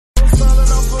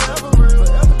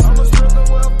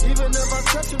even if I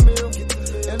touch a meal. And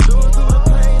do it through the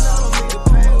pain, I don't need the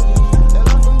pain. And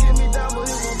life gon' get me down, but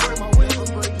it won't break my will.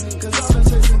 Cause I've been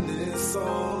chasing this so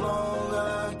long,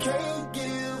 I can't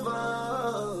give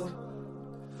up.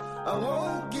 I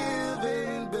won't give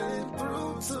in, been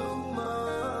through too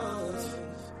much.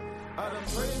 I done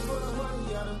prayed for the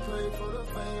money, I done prayed for the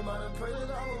fame. I done prayed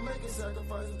that I will make a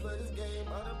sacrifice and play this game.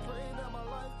 I done prayed that my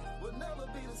life would never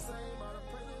be the same. I done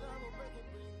prayed that I will make it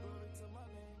bring glory to my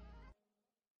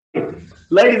name.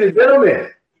 Ladies and gentlemen,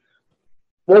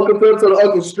 welcome to the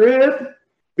Uncle Strip.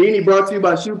 Beanie brought to you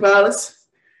by Shoe Palace.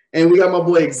 And we got my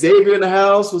boy Xavier in the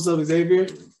house. What's up, Xavier?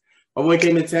 My boy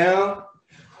came in town.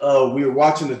 We were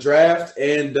watching the draft,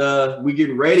 and we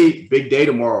getting ready. Big day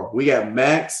tomorrow. We got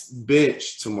Max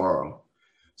Bench tomorrow.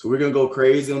 So we're going to go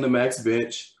crazy on the Max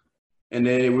Bench. And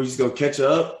then we're just going to catch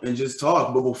up and just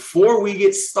talk. But before we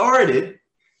get started,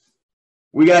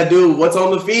 we got to do what's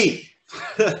on the feet.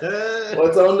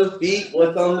 What's on the feet?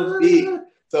 What's on the feet?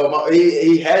 So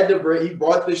he had to bring. He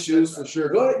brought the shoes for sure.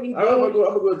 Go ahead. I'm gonna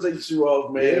go take the shoe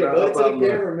off, man. Yeah, go ahead, take the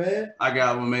camera, man. I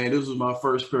got one, man. This was my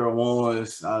first pair of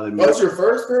ones. What's your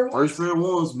first pair of ones? First pair of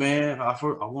ones, man. I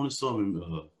wanted some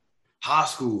in high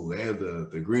school. They had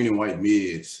the green and white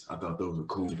mids. I thought those were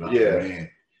cool. But man,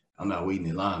 I'm not waiting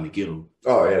in line to get them.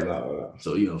 Oh yeah, no.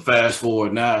 So fast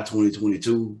forward now,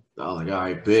 2022. I was like, all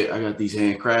right, bet I got these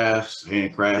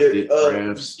handcrafted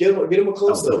crafts. Get them a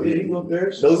close up.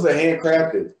 Those are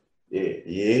handcrafted.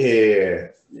 Yeah.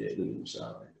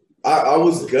 I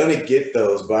was gonna get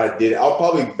those, but I did. I'll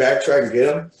probably backtrack and get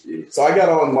them. Yeah. So I got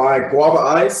on my guava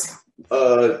ice.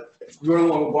 You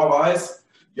want guava ice?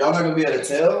 Y'all not gonna be able to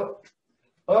tell.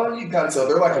 You gotta tell.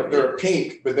 They're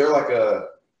pink, but they're like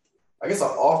I guess an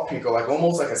off pink or like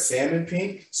almost like a salmon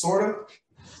pink, sort of.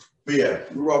 But yeah,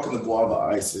 we're rocking the guava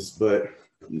ices. But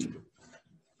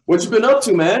what you been up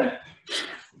to, man?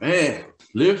 Man,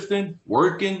 lifting,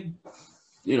 working.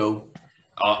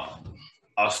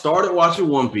 I started watching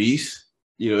One Piece.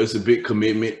 It's a big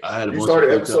commitment. I had a bunch started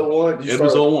of episode one.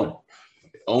 Episode 1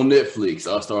 on Netflix.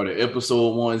 I started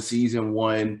episode 1, season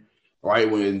 1. Right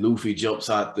when Luffy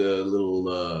jumps out the little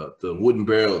the wooden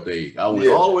barrel thing. I went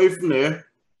all the way from there,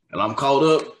 and I'm caught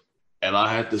up. And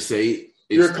I have to say,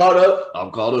 you're caught up. I'm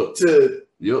caught up.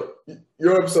 Yep.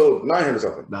 You're episode 900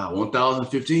 something.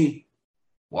 1015.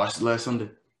 Watched it last Sunday.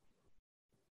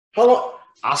 How long?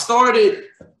 I started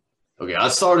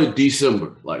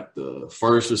December, like the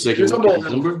first or second week of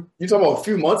December. You talking about a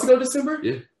few months ago, December?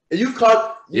 Yeah. And you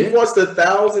watched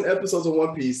 1,000 episodes of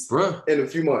One Piece, bruh, in a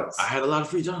few months. I had a lot of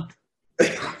free time.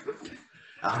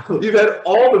 You've had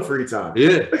all the free time.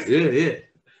 Yeah.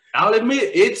 I'll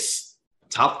admit it's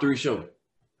top 3 show.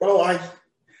 Bro,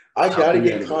 I gotta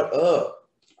get caught up.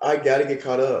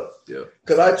 Yeah.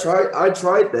 Because I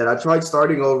tried that. I tried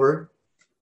starting over.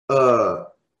 I'm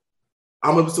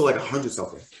up to like 100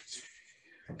 something.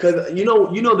 Because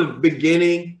the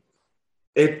beginning,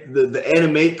 the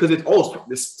anime, because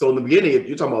so in the beginning,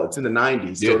 you're talking about it's in the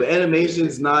 90s. So the animation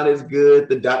is not as good.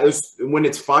 When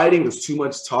it's fighting, there's too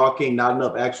much talking, not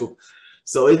enough actual.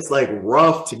 So it's like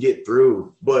rough to get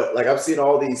through. But like I've seen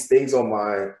all these things on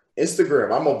my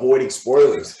Instagram. I'm avoiding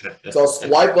spoilers. So I'll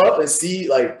swipe up and see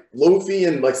like Luffy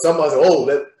and like somebody say, oh,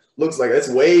 that looks like that's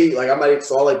way like I'm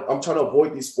trying to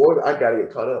avoid these spoilers. I gotta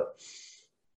get caught up.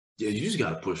 Yeah, you just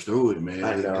gotta push through it, man.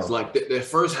 I know. It's like that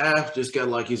first half just got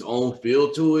like his own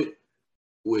feel to it,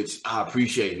 which I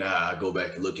appreciate now. I go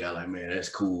back and look at it like, man, that's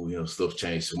cool. Stuff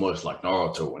changed so much, like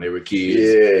Naruto when they were kids.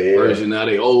 Yeah. Version now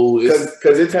they old.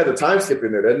 Because it's had a time skip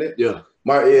in there, doesn't it? Yeah.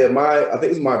 I think it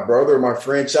was my brother or my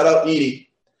friend. Shout out Edie.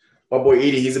 My boy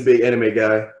Edie, he's a big anime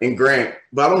guy. And Grant,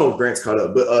 but I don't know if Grant's caught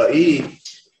up. But Edie,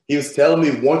 he was telling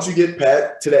me once you get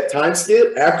past to that time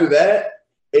skip, after that,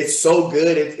 it's so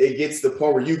good. It gets to the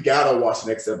point where you gotta watch the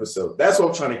next episode. That's what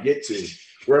I'm trying to get to.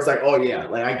 Where it's like, oh yeah,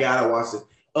 like I gotta watch it.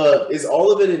 Is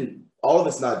all of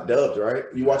it's not dubbed, right?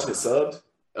 You watching it subbed?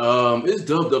 It's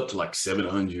dubbed up to like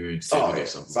 700 or something.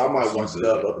 So I might watch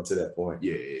dubbed up until that point.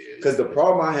 Yeah. Because the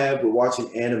problem I have with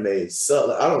watching anime sub,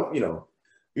 I don't, you know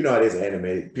how it is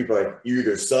anime. People are like, you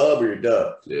either sub or you're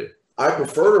dubbed. Yeah. I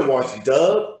prefer to watch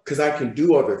dub because I can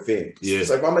do other things. Yeah. It's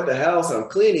like if I'm at the house and I'm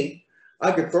cleaning,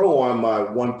 I could throw on my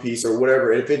One Piece or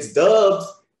whatever. And if it's dubbed,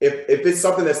 if it's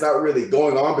something that's not really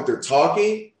going on, but they're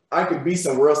talking, I could be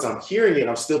somewhere else. I'm hearing it and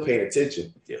I'm still paying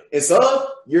attention. Yeah. And sub,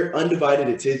 your undivided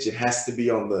attention has to be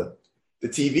on the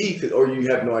TV or you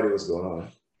have no idea what's going on.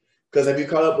 Because have you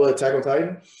caught up with Attack on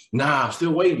Titan? Nah, I'm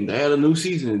still waiting. They had a new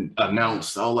season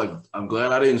announced. I was like, I'm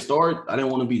glad I didn't start. I didn't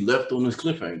want to be left on this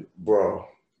cliffhanger. Bro.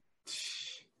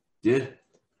 Yeah.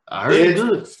 I heard it's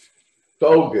good.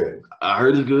 So good. I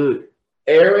heard it's good.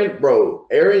 Aaron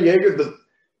Yeager,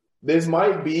 this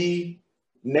might be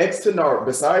next to Naruto,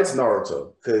 besides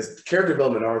Naruto, because character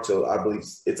development in Naruto, I believe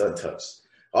it's untouched.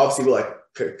 Obviously,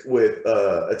 with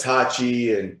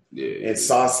Itachi and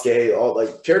Sasuke, all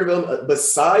like character development.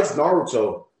 Besides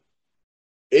Naruto,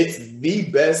 it's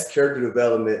the best character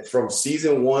development from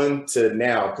season 1 to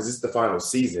now because it's the final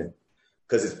season,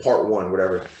 because it's part 1,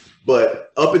 whatever.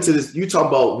 But up into this, you talk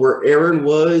about where Eren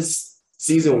was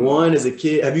season 1 as a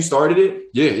kid. Have you started it?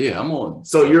 Yeah, I'm on.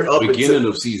 So you're up beginning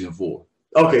of season 4.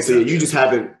 Okay, so you just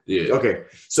haven't. Yeah. Okay,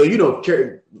 so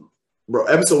bro,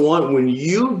 episode 1. When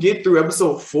you get through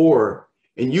episode 4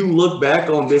 and you look back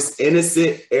on this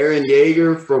innocent Eren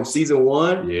Yeager from season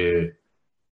 1,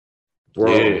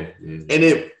 bro. Yeah. And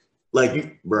it, like,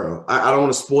 you, bro, I don't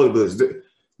want to spoil it, but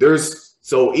there's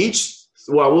so each.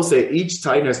 Well, I will say each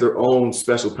Titan has their own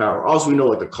special power. Also, we know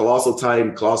like the Colossal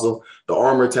Titan, the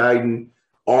Armor Titan,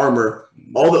 Armor.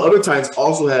 All the other Titans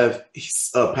also have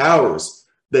powers.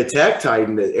 The Attack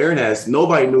Titan that Eren has,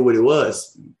 nobody knew what it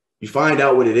was. You find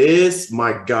out what it is.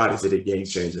 My God, is it a game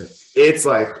changer? It's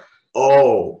like,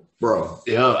 oh, bro.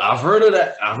 Yeah, I've heard of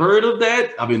that.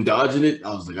 I've been dodging it.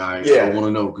 I was like, all right, I want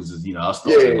to know because I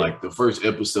started like the first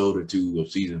episode or 2 of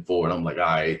season 4, and I'm like, all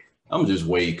right, I'm just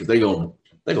wait because they're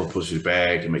gonna push it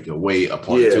back and make it way a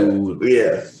part 2.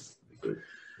 Yeah.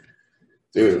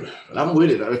 Dude, I'm with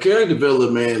it. The character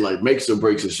development, man, like makes or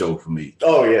breaks a show for me.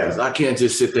 Oh yeah, I can't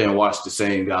just sit there and watch the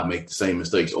same guy make the same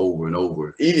mistakes over and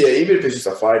over. Even if it's just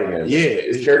a fighting anime,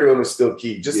 his character development is still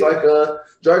key. Just like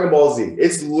Dragon Ball Z,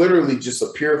 it's literally just a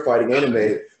pure fighting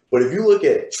anime. But if you look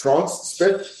at Trunks'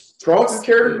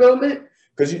 character development,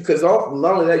 because not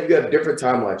only that, you got different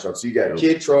timeline Trunks. So you got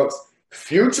Kid Trunks,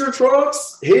 Future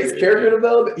Trunks. His character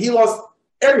development, he lost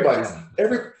everybody's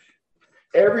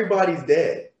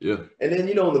dead. Yeah. And then,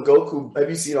 in the Goku, have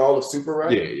you seen all of Super,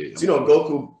 right? Yeah. So,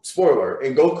 Goku, spoiler,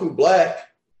 in Goku Black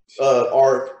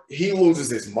arc, he loses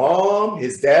his mom,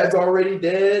 his dad's already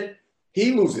dead.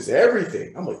 He loses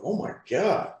everything. I'm like, oh my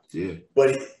God. Yeah.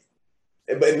 But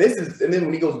then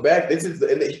when he goes back, and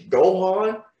then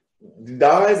Gohan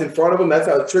dies in front of him. That's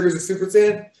how it triggers the Super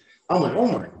Saiyan. I'm like,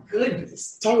 oh my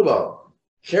goodness. Talk about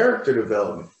character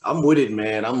development. I'm with it,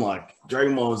 man. I'm like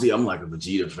Dragon Ball Z. I'm like a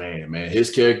Vegeta fan, man. His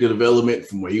character development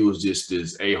from where he was just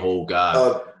this a-hole guy.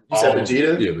 You said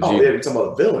Vegeta? Yeah, Vegeta. Oh, yeah, you're talking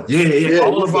about the villain. Yeah.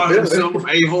 All about himself,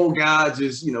 a-hole guy,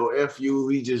 just, F you.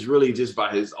 He just really just by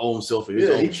his own self and his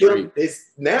own killed his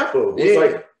Nappa. Was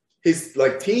like his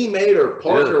teammate or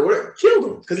partner or whatever. Killed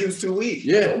him because he was too weak.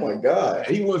 Yeah. Oh my God.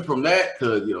 He went from that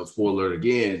to, spoiler alert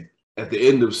again, at the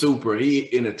end of Super, he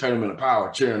in a tournament of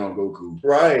power cheering on Goku.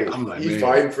 Right. I'm like, he's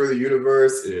fighting for the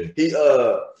universe. Yeah. He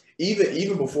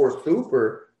even before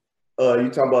Super, you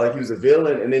talking about like he was a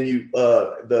villain, and then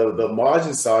the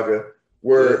Majin Saga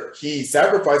where he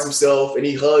sacrificed himself and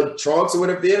he hugged Trunks or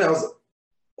whatever. Then I was like,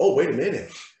 oh, wait a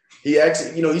minute. He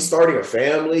actually, he's starting a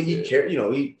family. He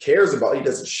he cares about. He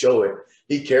doesn't show it.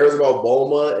 He cares about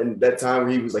Bulma, and that time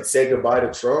where he was like said goodbye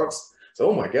to Trunks. So,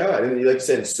 oh my God! And like you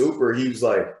said in Super, he was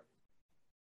like.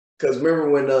 Because remember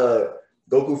when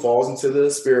Goku falls into the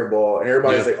spirit ball and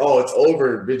everybody's like, oh, it's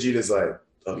over. And Vegeta's like,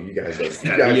 oh, you guys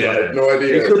had no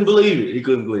idea. He couldn't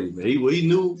believe it. He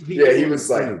knew. He was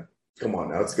like, come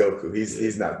on now, it's Goku.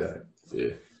 He's not done. Yeah.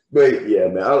 But yeah,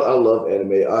 man, I love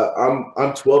anime.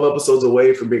 I'm 12 episodes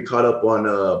away from being caught up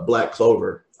on Black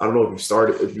Clover. I don't know if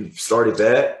you've started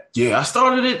that. Yeah, I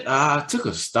started it. I took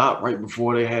a stop right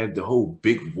before they had the whole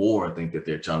big war, I think, that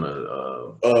they're trying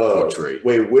to portray.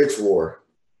 Wait, which war?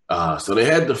 So they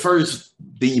had the first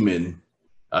demon.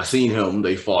 I seen him.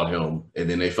 They fought him, and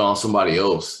then they found somebody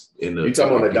else in the. You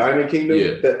talking about the Diamond Kingdom?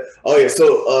 Yeah.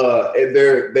 So and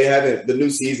they haven't the new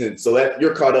season. So that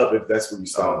you're caught up if that's where you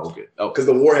stopped. Okay. Because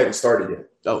the war hadn't started yet.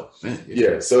 Oh man.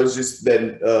 Yeah. So it's just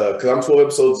then because I'm 12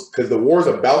 episodes because the war's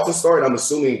about to start. I'm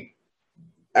assuming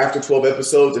after 12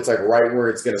 episodes, it's like right where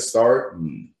it's gonna start.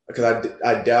 Because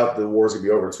I doubt the war's gonna be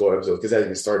over 12 episodes because it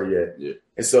hasn't even started yet. Yeah.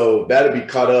 And so that'll be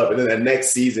caught up, and then the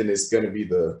next season is gonna be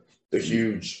the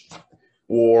huge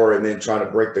war, and then trying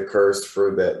to break the curse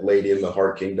for that lady in the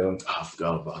Heart Kingdom. I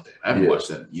forgot about that. I haven't watched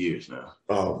that in years now.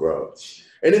 Oh, bro.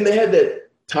 And then they had that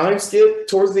time skip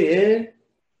towards the end,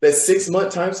 that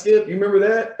 6-month time skip. You remember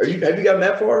that? Have you gotten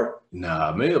that far?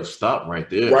 Nah, I may have stopped right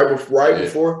there. Right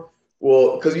before.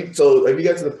 Well, have you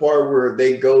got to the part where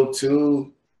they go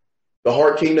to the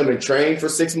Heart Kingdom and train for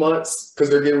 6 months because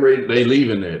they're getting ready? They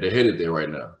leaving there. They're headed there right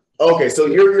now. Okay, so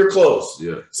you're close.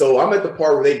 Yeah. So I'm at the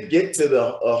part where they get to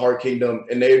the Heart Kingdom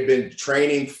and they've been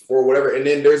training for whatever, and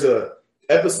then there's a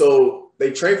episode they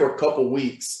train for a couple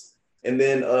weeks, and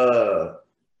then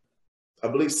I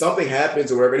believe something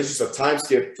happens or whatever. It's just a time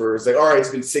skip for it's like, all right,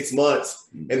 it's been 6 months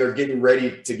and they're getting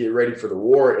ready for the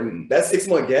war. And that 6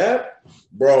 month gap,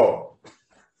 bro.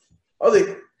 I was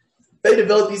like, they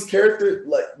developed these characters,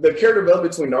 like the character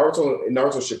development between Naruto and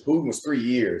Naruto Shippuden was 3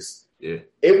 years. Yeah.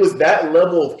 It was that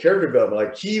level of character development.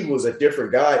 Like he was a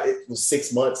different guy. It was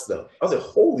 6 months though. I was like,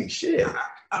 holy shit.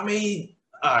 I mean,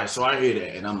 all right, so I hear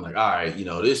that, and I'm like, all right,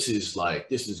 this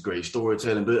is great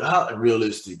storytelling, but how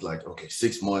realistic? Like, okay,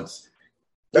 6 months.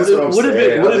 Would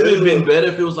have been better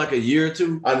if it was like a year or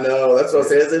two? I know. That's what I'm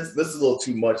saying. This is a little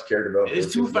too much character development.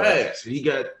 It's too fast.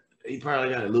 He probably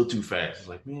got a little too fast. It's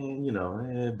like,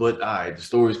 man, but all right, the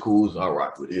story's cool, so I'll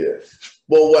rock with it. Yeah.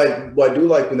 Well, what I do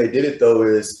like when they did it though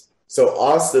is so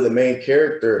Asta, the main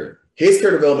character, his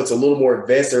character development's a little more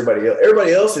advanced than everybody else.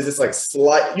 Everybody else is just like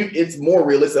it's more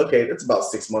realistic. Okay, that's about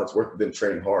 6 months worth of them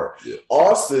training hard. Yeah.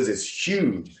 Asta's is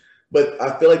huge. But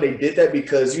I feel like they did that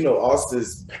because,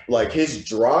 Asta's like his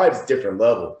drive's different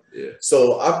level. Yeah.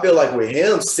 So I feel like with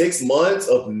him, 6 months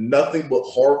of nothing but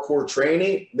hardcore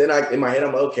training, then in my head,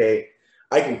 I'm like, okay,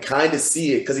 I can kind of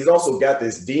see it because he's also got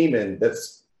this demon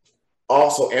that's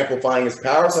also amplifying his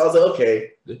power. So I was like,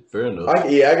 okay. Fair enough. I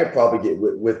could probably get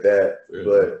with that. Fair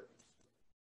but enough.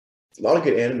 a lot of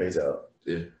good animes out.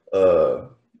 Yeah.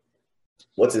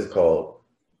 What's it called?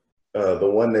 The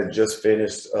one that just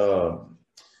finished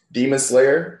Demon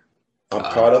Slayer. I'm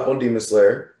caught up on Demon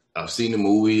Slayer. I've seen the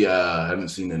movie. I haven't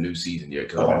seen the new season yet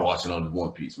because I've been watching on the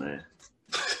One Piece, man.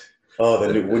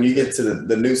 When you get to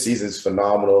the new season's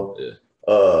phenomenal.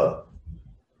 Yeah.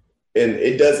 And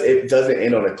it doesn't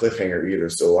end on a cliffhanger either,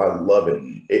 so I love it.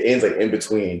 It ends like in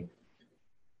between.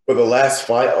 But the last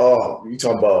fight, you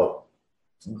talking about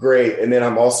great. And then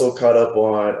I'm also caught up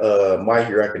on My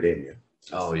Hero Academia.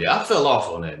 Oh yeah, I fell off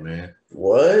on that, man.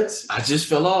 What? I just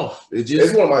fell off. It's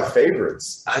one of my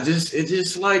favorites. It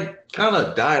just like kind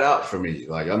of died out for me.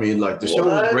 Like, I mean, like the show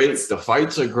was great, the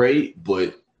fights are great,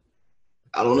 but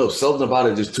I don't know, something about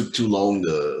it just took too long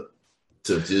to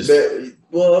just.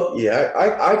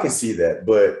 I can see that,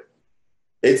 but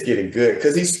it's getting good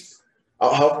because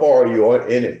how far are you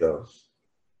in it though?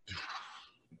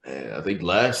 Man, I think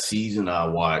last season I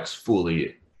watched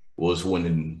fully was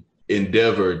when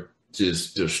Endeavor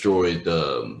just destroyed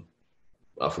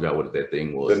I forgot what that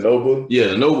thing was. The Nobu? Yeah,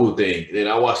 the Nobu thing. Then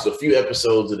I watched a few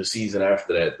episodes of the season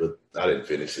after that, but I didn't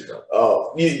finish it though.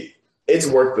 Oh, it's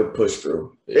worth the push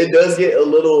through. Yeah. It does get a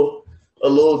little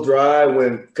dry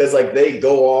because like they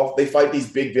go off, they fight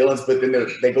these big villains, but then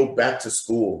they go back to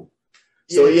school.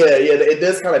 So yeah, it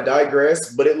does kind of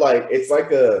digress, but it's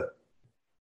like a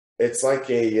I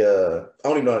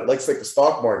don't even know, it's like the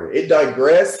stock market. It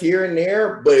digressed here and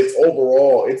there, but it's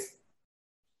overall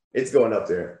it's going up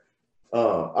there.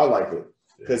 I like it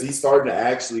because he's starting. Well,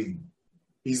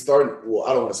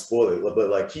 I don't want to spoil it, but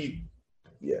like you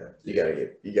gotta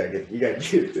get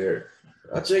it there.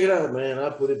 I'll check it out, man.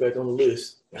 I'll put it back on the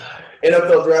list.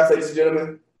 NFL draft, ladies and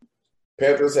gentlemen.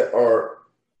 Panthers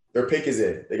their pick is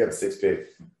in. They got the 6th pick.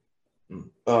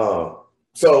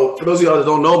 So for those of y'all that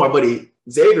don't know, my buddy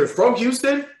Xavier from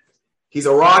Houston, he's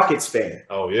a Rockets fan.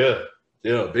 Oh yeah,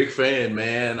 big fan,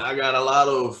 man. I got a lot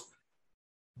of.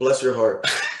 Bless your heart.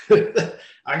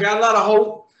 I got a lot of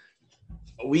hope.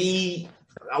 I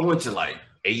went to like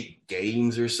 8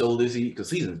 games or so this year because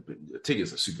season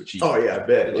tickets are super cheap. Oh yeah, I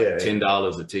bet. Like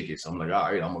 $10 a ticket. So I'm like, all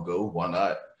right, I'm gonna go. Why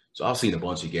not? So I've seen a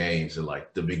bunch of games, and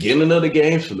like the beginning of the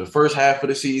games from the first half of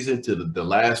the season to the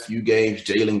last few games,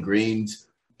 Jalen Green's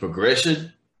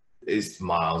progression is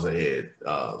miles ahead.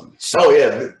 Y'all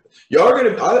are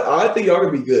gonna. I think y'all are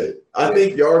gonna be good. I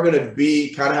think y'all are gonna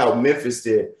be kind of how Memphis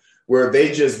did, where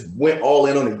they just went all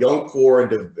in on the young core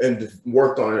and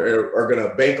worked on are going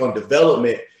to bank on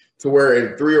development to where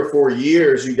in 3 or 4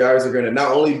 years, you guys are going to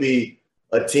not only be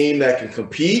a team that can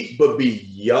compete, but be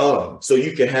young. So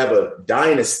you can have a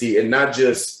dynasty and not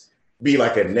just be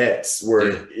like a Nets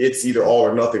where it's either all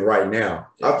or nothing right now.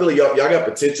 I feel like y'all got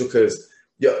potential because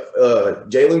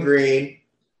Jalen Green,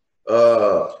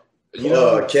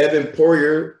 Kevin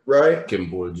Porter, right? Kevin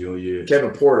Porter Jr.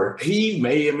 Kevin Porter. He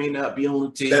may or may not be on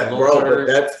the team.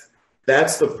 But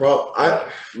that's the problem.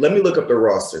 Let me look up the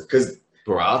roster because,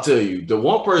 bro, I'll tell you, the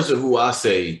one person who I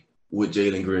say with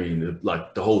Jalen Green,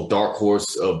 like the whole dark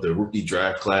horse of the rookie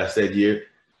draft class that year,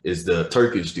 is the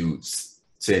Turkish dude,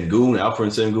 Alperen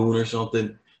Sengun or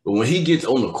something. But when he gets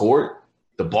on the court,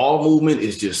 the ball movement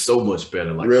is just so much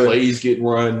better. Like plays get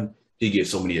run. He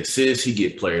gets so many assists. He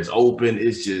gets players open.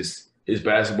 It's just his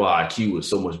basketball IQ is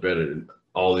so much better than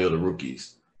all the other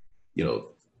rookies. I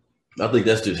think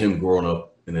that's just him growing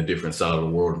up in a different side of the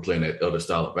world and playing that other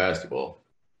style of basketball.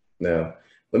 Now,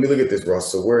 let me look at this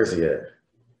roster. So where is he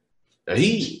at?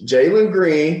 Jalen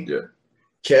Green, Yeah.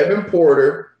 Kevin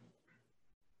Porter.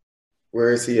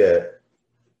 Where is he at?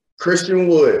 Christian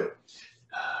Wood.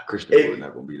 Christian Wood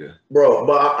not gonna be there. Bro,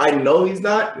 but I know he's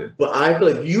not. Yeah. But I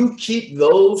feel like you keep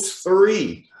those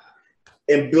three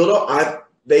and build up.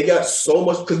 They got so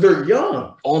much because they're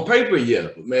young. On paper, yeah.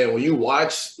 But man, when you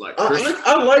watch like Christian,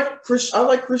 I like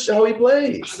Christian how he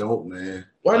plays. I don't, man.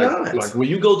 Why like, not? Like when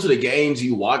you go to the games,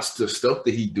 you watch the stuff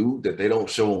that he do that they don't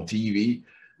show on TV,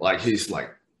 like his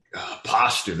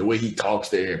posture, the way he talks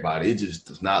to everybody. It just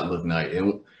does not look nice.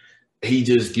 And he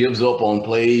just gives up on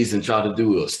plays and try to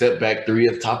do a step back three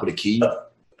at the top of the key.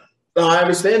 No, I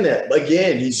understand that. But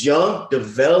again, he's young,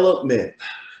 development.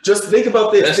 Just think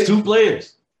about this. That's two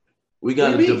players. We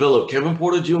got to develop Kevin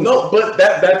Porter Jr. No, but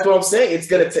that's what I'm saying.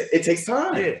 It takes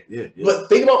time. Yeah. But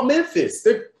think about Memphis.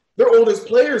 Their oldest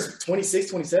players,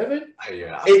 26, 27.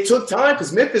 Yeah. It took time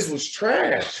because Memphis was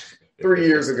trash 3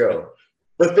 years ago.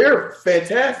 But they're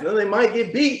fantastic. Now they might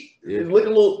get beat. Yeah. Look a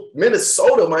little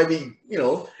Minnesota might be,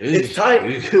 it's tight.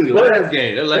 Last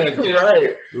game.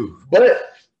 Right. Ooh.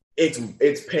 But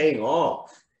it's paying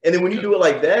off. And then when you do it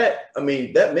like that, I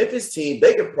mean, that Memphis team,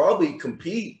 they could probably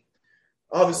compete.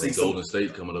 Obviously, Golden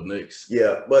State coming up next.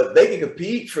 Yeah, but they can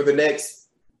compete for the next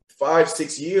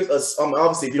 5-6 years.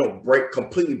 Obviously, if you don't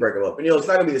completely break them up. And, it's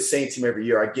not going to be the same team every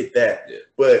year. I get that. Yeah.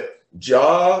 But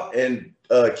Ja and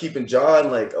keeping Ja and,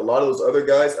 like, a lot of those other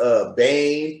guys,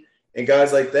 Bane and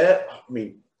guys like that, I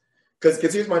mean, because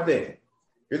here's my thing.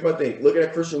 Looking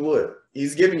at Christian Wood,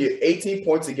 he's giving you 18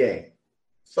 points a game.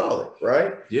 Solid,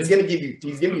 right? Yeah. He's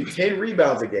giving you 10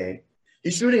 rebounds a game.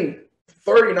 He's shooting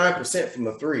 39% from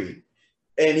the three.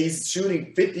 And he's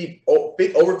shooting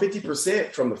over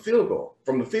 50% from the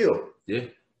field. Yeah.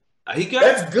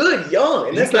 That's good, young.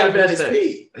 And that's not even at his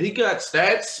peak. He got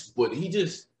stats, but he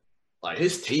just, like,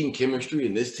 his team chemistry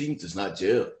and this team does not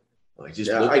gel. Like,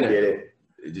 just I get it.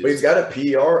 But he's got a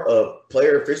PR,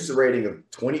 player efficiency rating of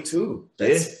 22.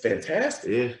 That's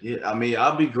fantastic. Yeah. I mean,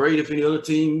 I'd be great if any other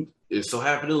team is so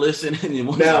happy to listen. And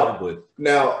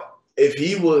now, if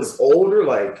he was older,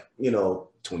 like,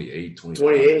 28, and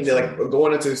then like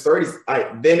going into his 30s,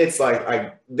 I'm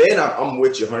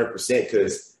with you 100%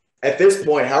 because at this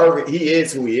point, however he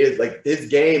is who he is, like his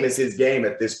game is his game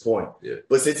at this point. Yeah.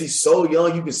 But since he's so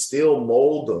young, you can still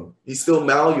mold him. He's still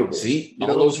malleable. See, all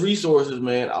those resources,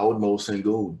 man. I would mold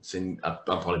Sengun. I'll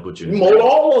probably put you in mold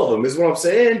all of them. Is what I'm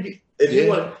saying. If you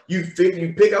want, you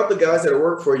pick out the guys that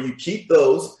work for you. You keep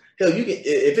those. Hell, you can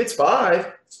if it's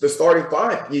 5. The starting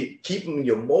 5, you keep them and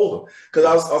you mold them. Because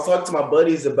I was talking to my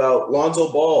buddies about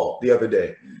Lonzo Ball the other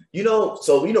day.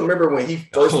 Remember when he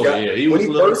first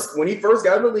when he first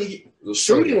got in the league,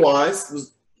 shooting wise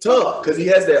was tough because he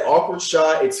has that awkward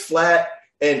shot. It's flat,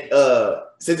 and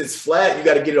since it's flat, you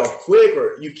got to get it off quick,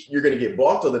 or you're going to get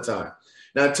blocked all the time.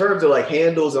 Now, in terms of like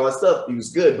handles and all that stuff, he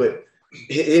was good, but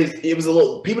it was a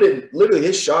little. People didn't literally.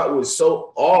 His shot was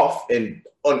so off and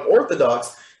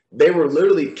unorthodox. They were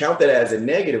literally count that as a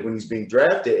negative when he's being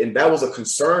drafted, and that was a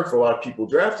concern for a lot of people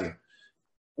drafting.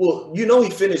 Well, he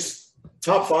finished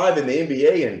top 5 in the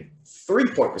NBA in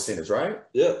 3-point percentage, right?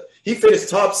 Yeah. He finished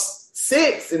top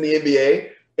 6 in the NBA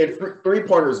in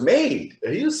 3-pointers made.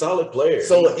 He's a solid player.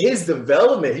 So his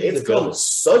development, it's come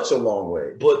such a long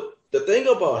way. But the thing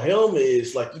about him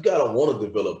is, like, you gotta want to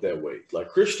develop that way. Like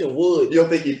Christian Wood, you don't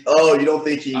think he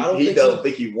doesn't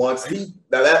think he wants.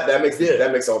 Now that makes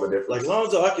all the difference. Like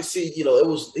Lonzo, I can see, he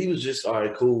was just all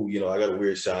right, cool. I got a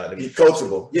weird shot. He's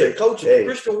coachable. Yeah, coachable. Hey.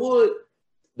 Christian Wood,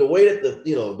 the way that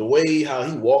the way how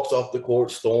he walks off the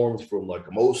court, storms from like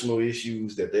emotional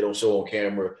issues that they don't show on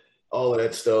camera, all of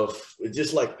that stuff. It's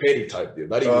just like petty type deal.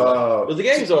 Not even because the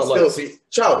games are like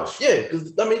childish. Yeah,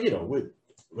 because I mean,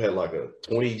 we had like a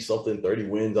 20-something, 30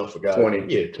 wins. I forgot.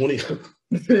 20. Yeah, 20.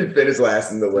 Finished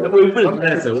last in the league.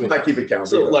 I'm not keeping count.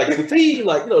 So, like, the team,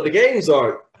 like, the games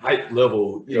are hype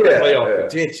level, playoff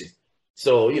contention.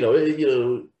 So,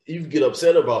 you get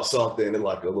upset about something and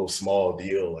like a little small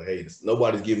deal. Like, hey,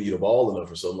 nobody's giving you the ball enough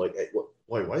or something. Like, hey,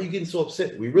 why are you getting so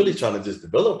upset? We're really trying to just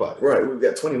develop it. Right. We've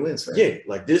got 20 wins, man. Yeah.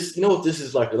 Like this, this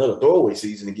is like another throwaway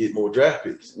season to get more draft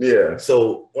picks. Yeah.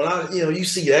 So, when you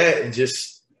see that and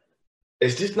just,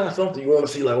 it's just not something you want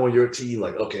to see like on your team.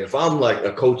 Like, okay, if I'm like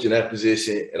a coach in that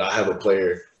position and I have a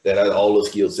player that has all the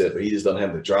skill set, but he just doesn't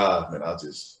have the drive, man,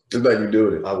 just like you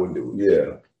doing it. I wouldn't do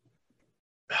it.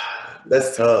 Yeah.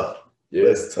 That's tough. Yeah.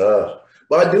 That's tough.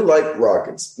 But I do like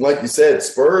Rockets. Like you said,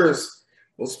 Spurs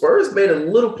made a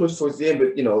little push towards the end,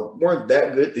 but weren't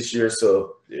that good this year.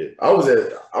 So yeah. I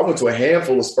went to a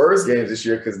handful of Spurs games this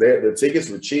year because the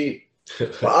tickets were cheap.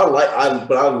 But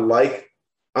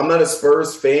I'm not a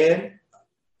Spurs fan.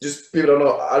 Just people don't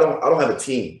know. I don't have a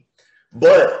team.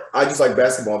 But I just like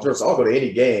basketball in general, so I'll go to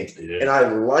any game. Yeah. And I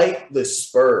like the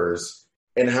Spurs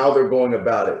and how they're going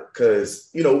about it because,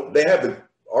 you know, they have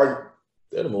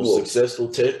They're the most successful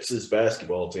Texas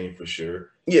basketball team for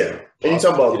sure. yeah. And you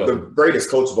talk about the greatest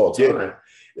coach of all time.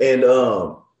 And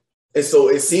so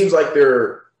it seems like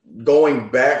they're going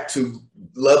back to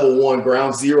level one,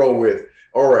 ground zero with,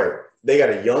 all right, they got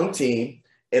a young team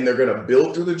and they're going to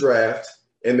build through the draft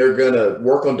and they're going to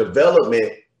work on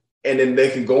development. And then they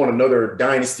can go on another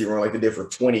dynasty run like they did for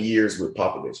 20 years with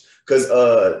Popovich. Because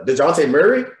DeJounte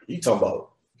Murray, you talking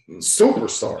about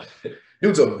superstar.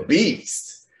 Dude's a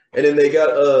beast. And then they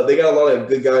got a lot of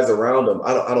good guys around them.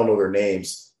 I don't know their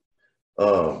names.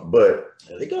 But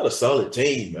they got a solid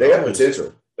team. They got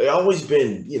potential. They always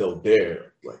been, you know,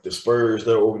 there. Like the Spurs,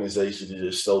 their organization is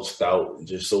just so stout and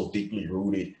just so deeply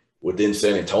rooted within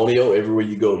San Antonio. Everywhere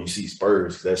you go, you see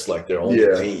Spurs. That's like their only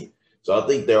team. So I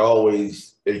think they're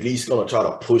always at least going to try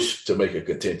to push to make a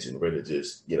contention, rather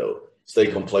just, you know, stay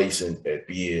complacent at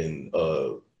being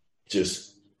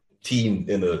just team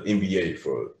in the NBA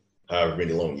for however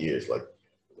many long years. Like,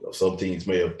 you know, some teams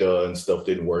may have done stuff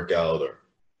didn't work out or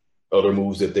other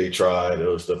moves that they tried,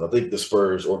 other stuff. I think the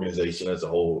Spurs organization as a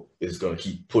whole is going to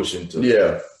keep pushing to.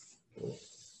 Yeah.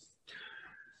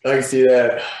 I can see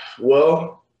that.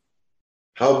 Well,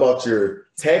 how about your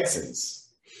Texans?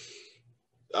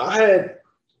 I had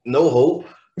no hope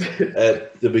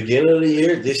at the beginning of the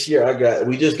year. This year,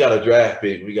 we just got a draft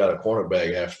pick. We got a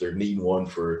cornerback after needing one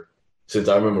since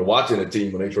I remember watching the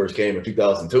team when they first came in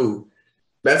 2002.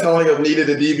 That's how long I've needed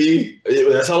a DB.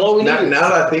 That's how long we needed. Now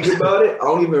that I think about it, I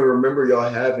don't even remember y'all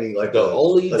having like the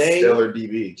only name, stellar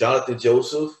DB, Jonathan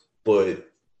Joseph. But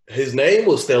his name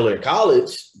was stellar in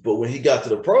college. But when he got to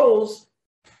the pros,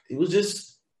 he was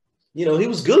just, you know, he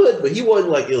was good, but he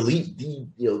wasn't like elite,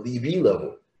 DB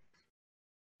level.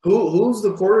 Who's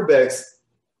the quarterbacks?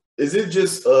 Is it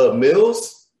just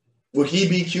Mills? Would he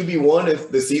be QB1 if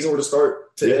the season were to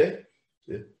start today?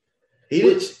 Yeah. He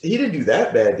didn't do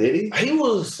that bad, did he? He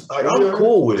was like, I'm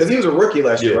cool with it. Because he was a rookie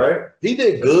last year, right? He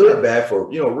did good. Not bad for,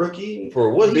 rookie.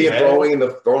 For what he had. Throwing in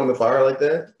the fire like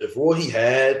that. For what he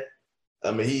had,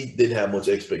 I mean, he didn't have much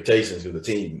expectations of the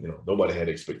team. You know, nobody had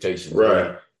expectations.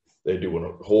 Right. They're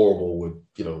doing horrible with,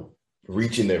 you know,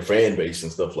 reaching their fan base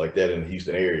and stuff like that in the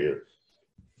Houston area.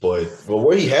 But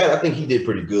where he had, I think he did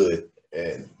pretty good.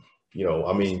 And, you know,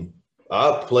 I mean,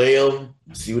 I'll play him,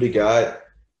 see what he got.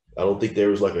 I don't think there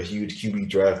was like a huge QB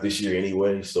draft this year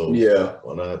anyway. So, yeah,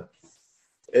 why not?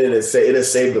 It'll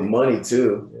save the money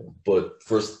too. Yeah. But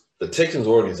for the Texans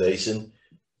organization,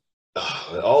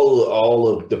 all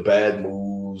of the bad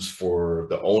moves for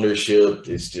the ownership,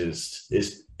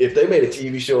 if they made a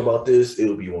TV show about this, it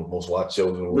would be one of the most watched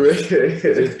shows in the world.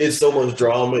 It's so much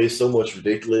drama. It's so much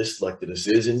ridiculous, like the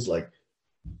decisions. Like,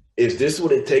 is this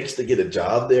what it takes to get a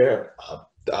job there?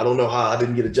 I don't know how I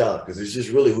didn't get a job because it's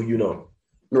just really who you know.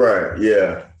 Right,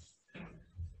 yeah.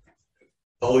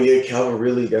 Oh, yeah, Calvin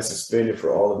Ridley got suspended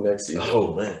for all of next season.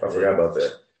 Oh, man. I forgot about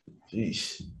that.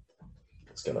 Jeez.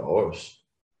 That's kind of harsh.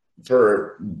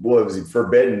 For what was he? For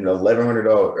betting $1,100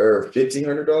 or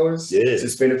 $1,500? Yeah.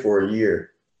 Suspended for a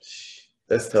year.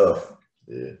 That's tough.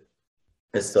 Yeah.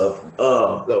 That's tough.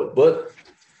 No, but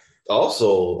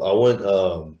also I went,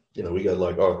 we got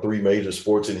like our three major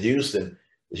sports in Houston.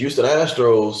 The Houston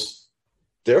Astros,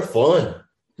 they're fun.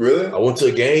 Really? I went to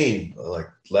a game like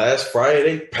last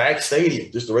Friday, packed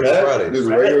stadium, just a regular Friday. Just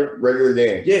a regular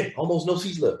game. Yeah, almost no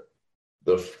seats left.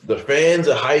 The fans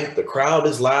are hyped, the crowd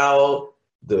is loud,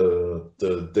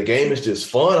 the game is just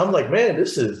fun. I'm like, man,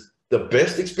 this is the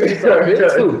best experience I've been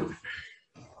to.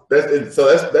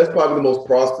 That's probably the most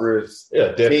prosperous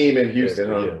team in Houston,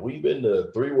 huh? Yeah, we've been to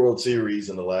 3 World Series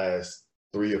in the last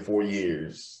 3 or 4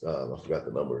 years. I forgot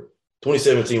the number.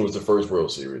 2017 was the first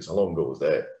World Series. How long ago was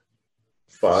that?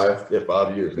 5. Yeah,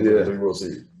 5 years. Yeah. 3 World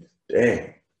Series.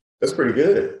 Dang. That's pretty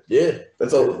good. Yeah.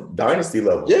 That's a dynasty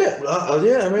level. Yeah.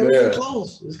 Man. Yeah. It's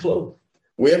close. It's close.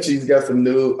 We actually got some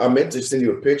new, I meant to send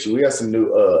you a picture. We got some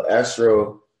new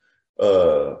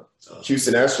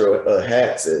Houston Astro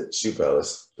hats at Shoe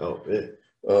Palace. Oh, man.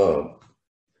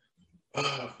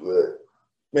 But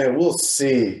man, we'll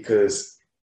see because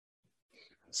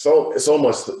so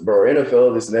much, bro.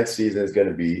 NFL this next season is going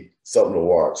to be something to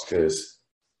watch because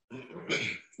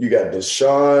you got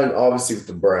Deshaun, obviously with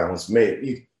the Browns.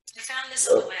 Maybe I found this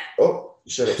on the web. Oh,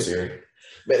 shut up, Siri.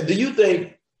 Man, do you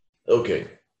think? Okay,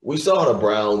 we saw how the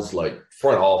Browns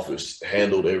front office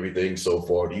handled everything so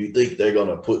far. Do you think they're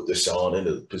gonna put Deshaun in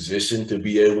a position to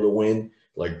be able to win?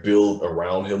 Build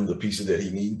around him the pieces that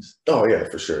he needs? Oh yeah,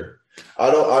 for sure.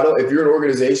 I don't. If you're an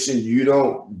organization, you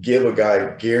don't give a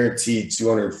guy guaranteed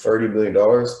 $230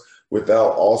 million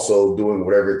without also doing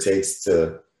whatever it takes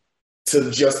to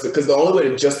just because the only way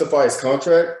to justify his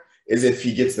contract is if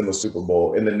he gets them a Super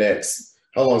Bowl in the next.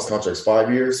 How long is contracts?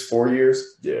 5 years, 4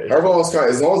 years? Yeah. However long it's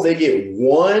as long as they get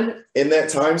one in that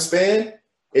time span,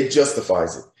 it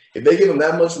justifies it. If they give them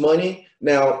that much money,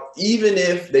 now even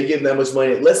if they give them that much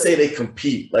money, let's say they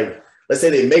compete, like let's say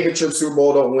they make a trip Super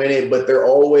Bowl, don't win it, but they're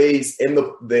always in the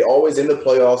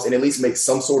playoffs and at least make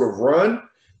some sort of run,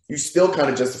 you still kind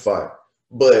of justify it.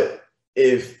 But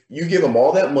if you give him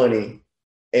all that money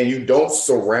and you don't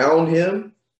surround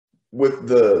him with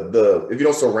if you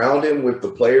don't surround him with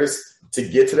the players to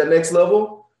get to that next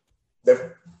level,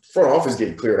 the front office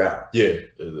getting cleared out. Yeah.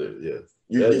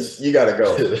 You got to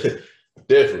go.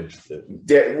 Definitely.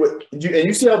 And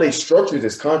you see how they structured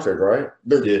this contract, right?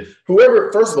 Whoever,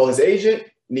 first of all, his agent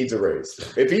needs a raise.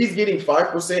 If he's getting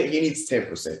 5%, he needs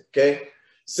 10%. Okay.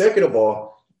 Second of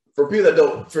all, for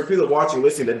people watching,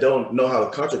 listening that don't know how the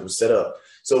contract was set up.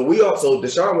 So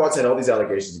Deshaun Watson had all these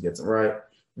allegations against him, right?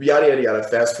 Yada, yada, yada.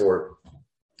 Fast forward.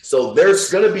 So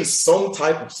there's going to be some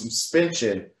type of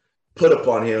suspension put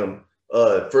upon him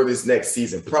for this next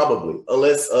season, probably,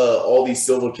 unless all these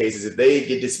civil cases, if they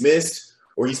get dismissed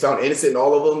or he's found innocent in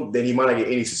all of them, then he might not get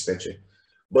any suspension.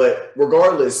 But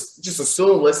regardless, just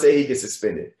assume, let's say he gets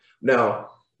suspended. Now,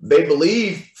 they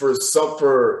believe for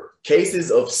cases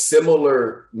of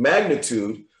similar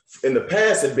magnitude in the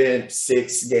past have been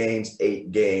 6 games,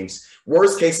 8 games.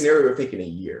 Worst case scenario, we're thinking a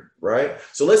year, right?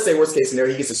 So let's say worst case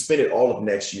scenario, he gets suspended all of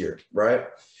next year, right?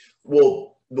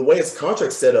 Well, the way his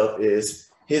contract set up is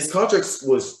his contract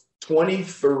was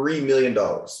 $23 million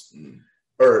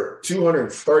or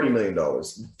 $230 million,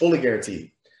 fully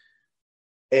guaranteed.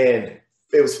 And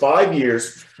it was 5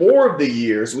 years. 4 of the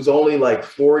years was only like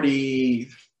 45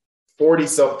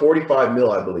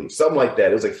 mil, I believe, something like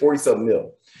that. It was like 40-something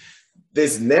mil.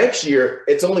 This next year,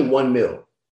 it's only $1 million.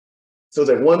 So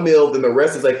it's like $1 million, then the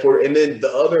rest is like 40. And then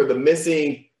the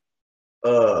missing,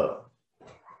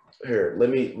 here, let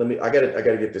me, I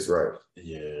gotta get this right.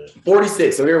 Yeah.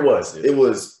 46. So here it was. It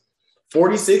was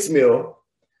 46 mil.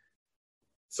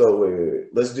 So wait,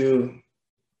 let's do,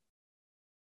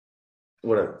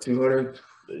 200?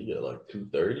 You got like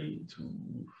 230,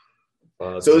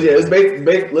 250. So yeah, it's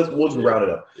basically we'll just round it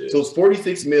up. Yeah. So it's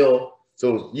 46 mil.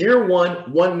 So year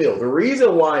one, $1 million. The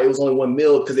reason why it was only $1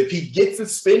 million, because if he gets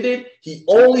suspended, he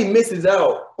only misses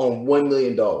out on $1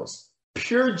 million.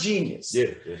 Pure genius.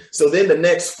 Yeah. So then the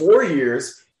next 4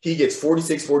 years, he gets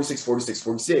 46, 46, 46,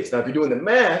 46. Now, if you're doing the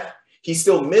math, he's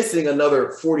still missing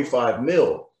another 45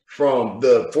 mil from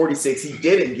the 46 he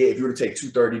didn't get. If you were to take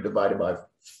 230 divided by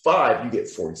 5, you get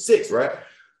 46, right?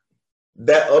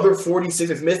 That other 46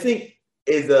 that's missing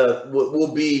is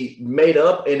will be made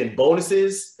up and in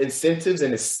bonuses, incentives,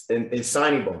 and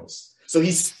signing bonus. So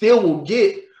he still will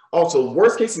get. Also,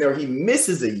 worst case scenario, he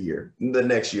misses a year the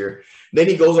next year. Then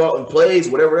he goes out and plays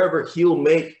whatever. He'll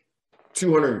make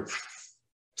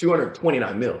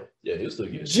 229 mil. Yeah, he'll still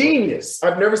get Genius.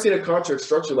 I've never seen a contract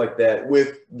structure like that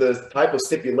with the type of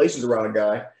stipulations around a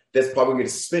guy that's probably going to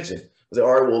get a suspension. I was like,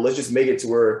 all right, well, let's just make it to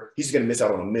where he's going to miss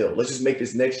out on $1 million. Let's just make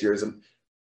this next year as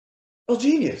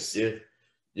genius.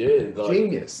 Yeah, like,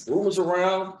 genius. Rumors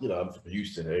around, I'm from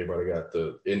Houston. Everybody got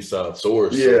the inside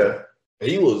source. Yeah. So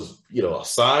he was,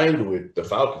 signed with the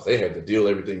Falcons. They had the deal,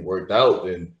 everything worked out.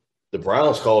 And the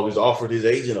Browns offered his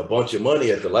agent a bunch of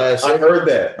money at the last I second. heard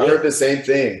that. I heard the same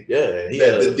thing. Yeah.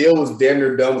 The deal was damn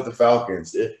near done with the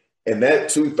Falcons. Yeah. And that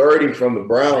 230 from the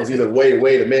Browns, he's like,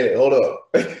 wait a minute, hold up.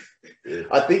 Yeah.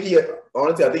 I think he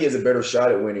has a better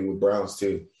shot at winning with Browns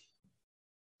too.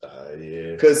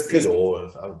 Yeah. Because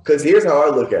here's how I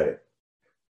look at it.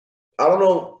 I don't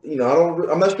know,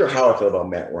 I'm not sure how I feel about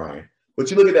Matt Ryan. But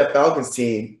you look at that Falcons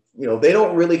team, they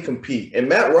don't really compete. And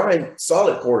Matt Ryan,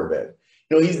 solid quarterback.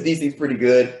 He's pretty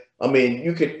good. I mean,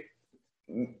 you could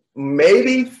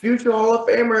maybe future Hall of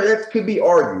Famer. That could be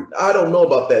argued. I don't know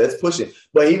about that. That's pushing.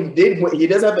 But he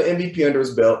does have an MVP under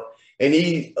his belt. And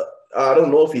I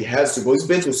don't know if he has Super Bowl. He's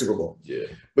been to a Super Bowl. Yeah.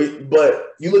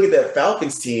 But you look at that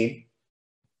Falcons team,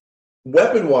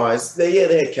 weapon-wise, they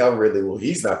had Calvin Ridley. Well,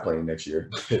 he's not playing next year.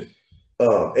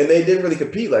 And they didn't really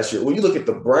compete last year. When you look at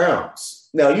the Browns,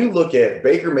 now you look at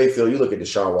Baker Mayfield, you look at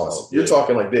Deshaun Watson. You're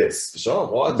talking like this.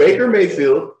 Deshaun Watson. Baker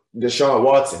Mayfield, Deshaun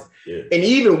Watson. Yeah. And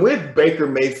even with Baker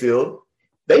Mayfield,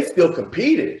 they still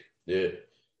competed. Yeah.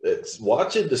 It's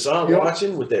watching Deshaun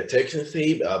Watson with that Texans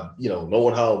team,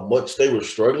 knowing how much they were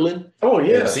struggling. Oh,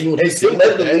 yeah. They still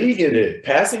led the league in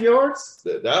passing yards.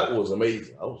 That was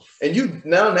amazing. And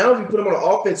now if you put them on an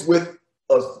offense with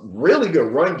a really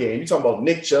good run game, you talk about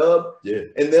Nick Chubb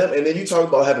and then you talk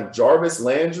about having Jarvis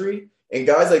Landry and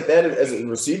guys like that as a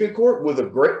receiving court with a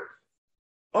great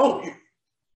Oh,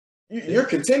 you're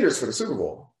contenders for the Super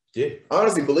Bowl. Yeah. I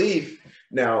honestly believe.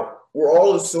 Now, we're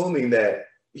all assuming that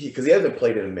because he hasn't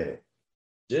played in a minute.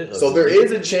 Yeah. So there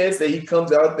is a chance that he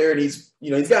comes out there and he's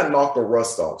got to knock the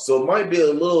rust off. So it might be a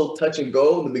little touch and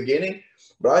go in the beginning,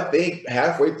 but I think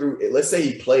halfway through, let's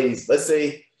say he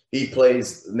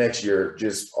plays next year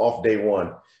just off day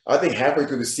one. I think halfway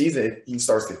through the season, he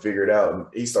starts to figure it out and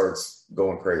he starts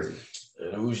going crazy.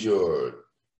 And who's your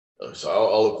so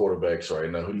all the quarterbacks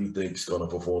right now, who do you think is going to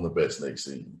perform the best next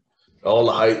season? All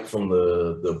the hype from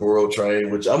the Burrow train,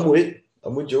 which I'm with.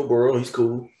 I'm with Joe Burrow. He's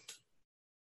cool.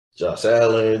 Josh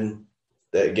Allen,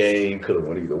 that game could have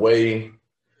went either way.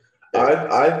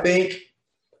 I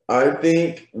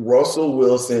think Russell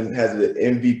Wilson has an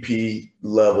MVP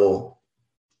level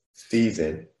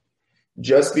season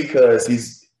just because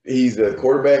he's a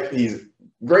quarterback. He's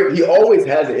great. He always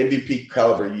has an MVP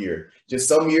caliber year. Just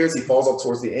some years he falls off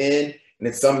towards the end, and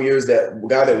then some years that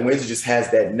guy that wins just has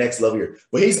that next level year.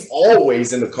 But he's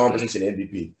always in the conversation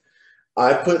MVP.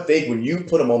 think when you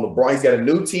put him on the Browns, he's got a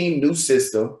new team, new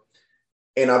system.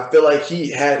 And I feel like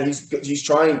he's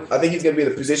trying. I think he's going to be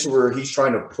in a position where he's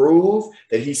trying to prove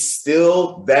that he's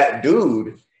still that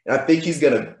dude. And I think he's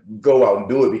going to go out and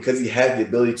do it because he has the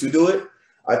ability to do it.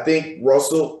 I think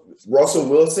Russell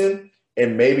Wilson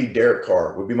and maybe Derek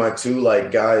Carr would be my two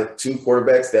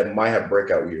quarterbacks that might have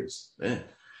breakout years. Man,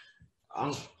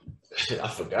 I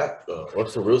forgot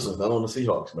Russell Wilson's not on the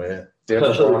Seahawks, man.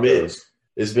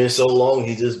 It's been so long.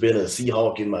 He's just been a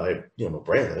Seahawk in my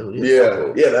brand.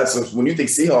 Yeah. That's when you think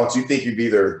Seahawks, you think you'd be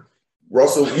either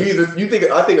Russell.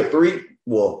 I think of three.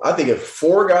 Well, I think of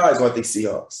four guys when I think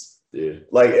Seahawks. Yeah,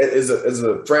 like as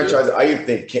a franchise, I even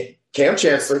think Cam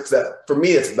Chancellor. Because for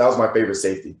me, that was my favorite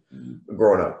safety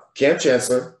growing up. Cam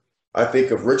Chancellor. I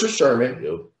think of Richard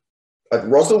Sherman,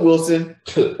 Russell Wilson,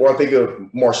 or I think of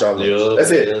Marshawn Lynch.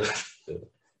 That's it.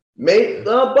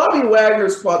 Bobby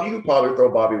Wagner's you could probably throw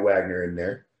Bobby Wagner in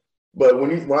there, but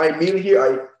when I immediately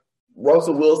hear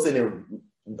Russell Wilson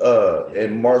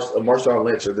and Marshawn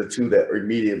Lynch are the two that are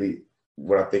immediately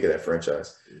when I think of that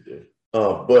franchise.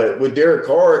 But with Derek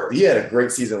Carr, he had a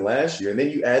great season last year, and then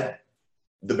you add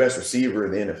the best receiver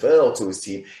in the NFL to his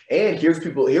team. And here's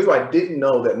what I didn't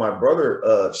know that my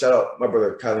brother, shout out my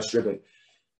brother Kylie Strickland,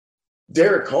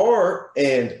 Derek Carr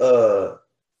and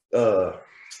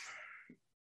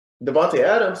Devontae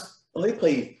Adams, they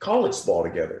played college ball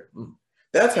together.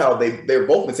 That's how they're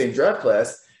both in the same draft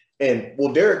class. And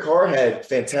Derek Carr had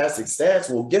fantastic stats.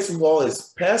 Well, guess who all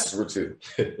his passes were to?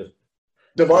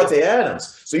 Devontae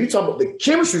Adams. So you talk about the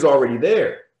chemistry's already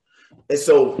there. And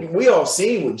so we all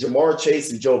seen with Jamar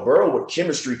Chase and Joe Burrow what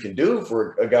chemistry can do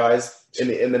for guys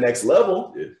in the next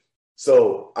level. Yeah.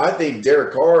 So I think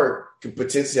Derek Carr could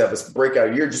potentially have a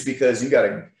breakout year just because you got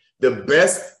the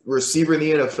best receiver in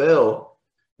the NFL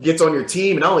gets on your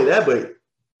team, and not only that, but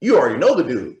you already know the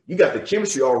dude. You got the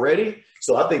chemistry already,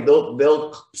 so I think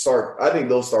they'll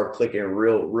start clicking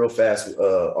real fast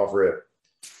off rip.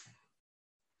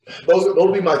 Those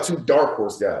will be my two dark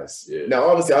horse guys. Yeah. Now,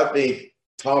 obviously, I think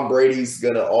Tom Brady's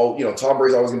Tom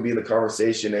Brady's always gonna be in the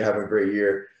conversation. They're having a great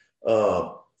year.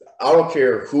 I don't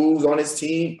care who's on his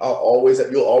team. You'll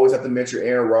always have to mention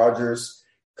Aaron Rodgers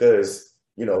because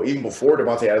even before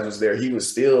Devontae Adams was there, he was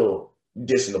still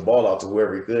dishing the ball out to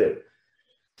whoever he could.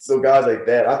 So guys like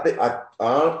that, I think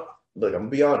I'm gonna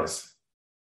be honest.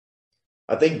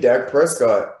 I think Dak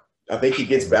Prescott, he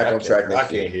gets back on track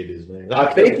next year. I can't hear this, man.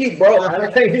 I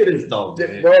can't hear this dog,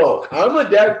 man. Bro, I'm a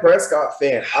Dak Prescott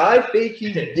fan. I think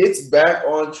he gets back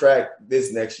on track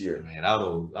this next year. Man,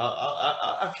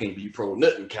 I can't be pro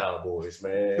nothing Cowboys,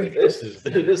 man. This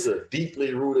is a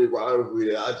deeply rooted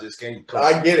rivalry that I just can't come.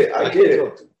 I get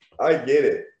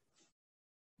it.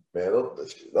 Man,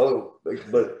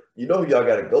 but you know who y'all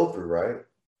got to go through, right?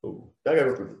 Y'all got to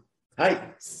go through the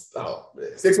Titans. Oh,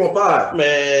 man. 615.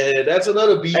 Man, that's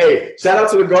another beat. Hey, shout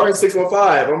out to the Guardian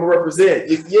 615. I'm going to represent.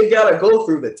 You got to go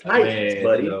through the Titans, man,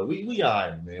 buddy. We all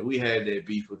right, man. We had that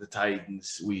beef with the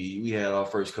Titans. We had our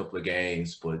first couple of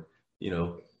games, but,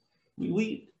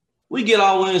 we get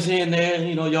our wins here and there.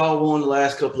 Y'all won the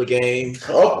last couple of games.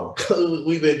 Oh.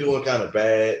 We've been doing kind of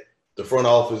bad. The front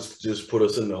office just put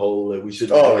us in the hole that we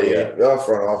shouldn't. Oh yeah, our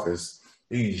front office.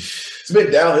 It's been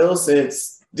downhill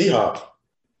since D-Hop,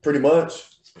 pretty much.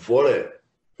 Before that,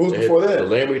 who's before that? The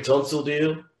Larry Tunsil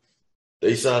deal.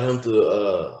 They signed him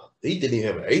to. He didn't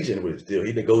even have an agent with his deal.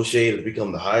 He negotiated to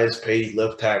become the highest paid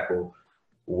left tackle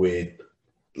with,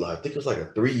 I think it was like a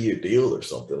 3-year deal or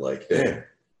something like that. Damn.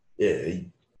 Yeah, he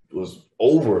was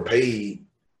overpaid.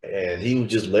 And he would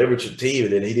just leverage the team,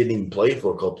 and then he didn't even play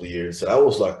for a couple of years. So that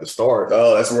was like the start.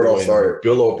 Oh, that's where it all started.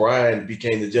 Bill O'Brien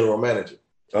became the general manager.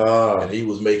 And he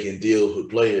was making deals with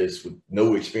players with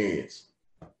no experience.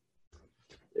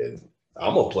 And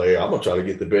I'm a player. I'm gonna try to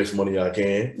get the best money I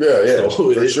can. Yeah,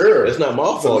 so for sure. It's not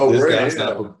my fault. This guy's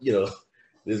not,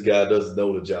 this guy doesn't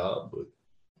know the job. But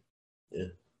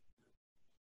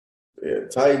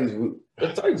Titans.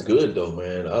 The Titans good though,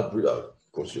 man. Of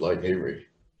course, you like Henry.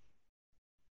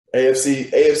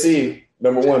 AFC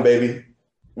number 1, baby.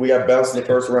 We got bounced in the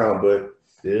first round, but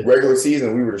regular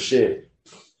season we were the shit.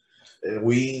 And it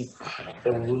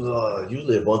was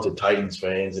usually a bunch of Titans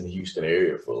fans in the Houston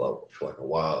area for like a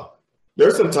while.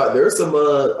 There's some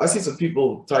I see some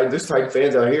people there's Titan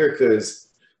fans out here because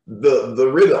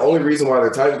the only reason why they're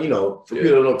Titans, for people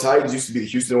who don't know, Titans used to be the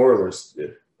Houston Oilers. Yeah.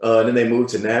 And then they moved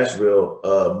to Nashville.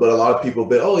 But a lot of people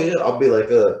I'll be like,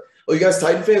 you guys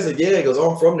Titan fans? Like, yeah. He goes,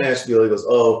 I'm from Nashville. He goes,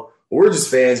 we're just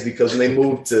fans because when they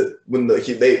moved when the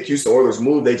Houston Oilers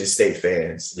moved, they just stayed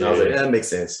fans. And I was like, that makes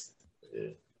sense. Yeah.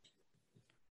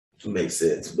 It makes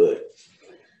sense, but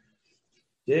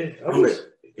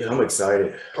I'm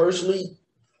excited. Personally,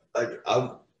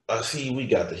 I see we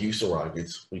got the Houston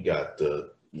Rockets, we got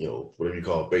the whatever you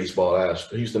call it,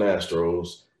 Houston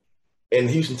Astros, and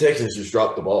the Houston Texans just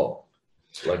dropped the ball.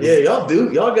 Y'all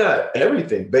do. Y'all got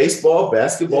everything: baseball,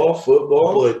 basketball,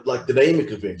 football. But the naming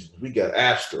conventions, we got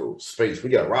Astros, space. We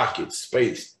got Rockets,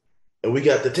 space, and we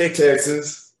got the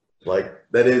Texans.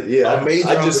 That is,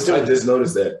 I just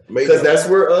noticed that because that's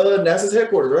where NASA's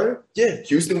headquarters, right? Yeah,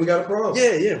 Houston, we got a problem.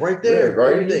 Yeah, right there, yeah,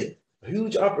 right. Everything. A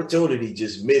huge opportunity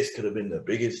just missed. Could have been the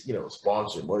biggest,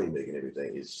 sponsor, money making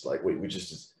everything. It's we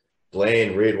just this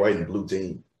bland red, white, and blue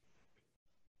team.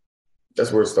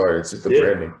 That's where it started. It's just the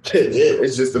branding.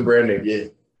 It's just the branding. Yeah,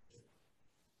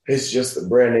 it's just the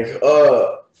branding.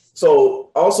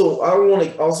 So also, I want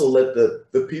to also let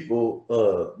the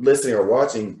people listening or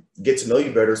watching get to know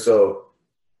you better. So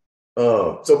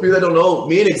people that don't know,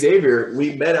 me and Xavier,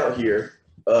 we met out here.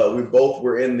 We both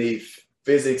were in the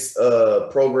physics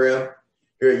program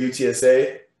here at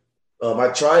UTSA. I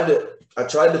tried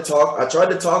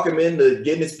to talk him into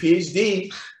getting his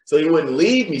PhD so he wouldn't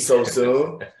leave me so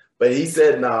soon. But he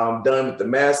said, "Nah, I'm done with the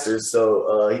master's."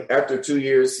 So after 2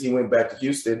 years, he went back to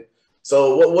Houston.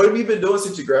 So what have you been doing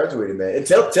since you graduated, man? And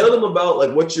tell them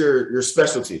about what's your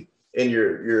specialty in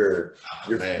your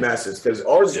master's, because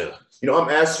ours, I'm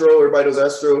Astro. Everybody knows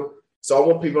Astro. So I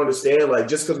want people to understand,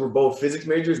 just because we're both physics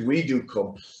majors, we do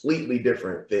completely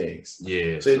different things.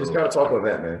 Yeah. So just kind of talk about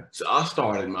that, man. So I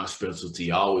started my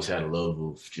specialty. I always had a love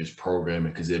of just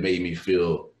programming because it made me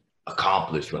feel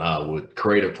accomplished when I would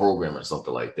create a program or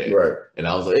something like that. Right. And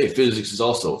I was like, hey, physics is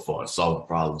also fun, solving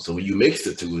problems. So when you mix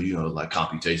the two,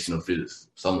 computational physics,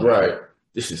 something right.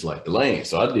 This is the lane.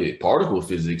 So I did particle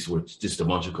physics, which just a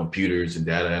bunch of computers and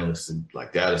data analysts and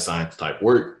data science type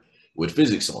work with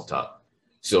physics on top.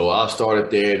 So I started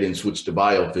there, then switched to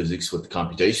biophysics with the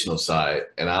computational side.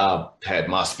 And I had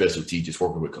my specialty just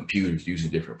working with computers using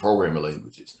different programming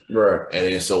languages. Right. And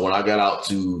then so when I got out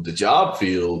to the job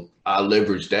field, I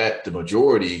leveraged that the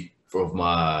majority of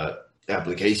my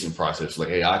application process.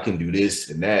 Hey, I can do this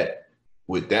and that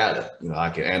with data. I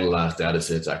can analyze data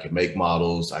sets, I can make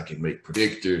models, I can make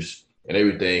predictors and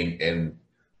everything. And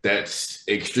that's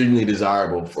extremely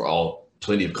desirable for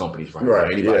plenty of companies right now,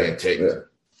 anybody in tech. Yeah.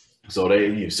 So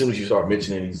as soon as you start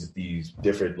mentioning these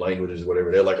different languages or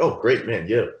whatever, they're like, oh, great, man,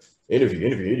 yeah,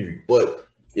 interview. But,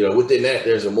 within that,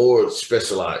 there's a more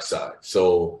specialized side.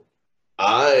 So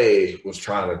I was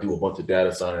trying to do a bunch of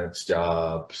data science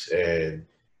jobs, and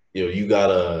you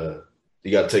gotta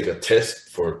take a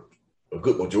test for a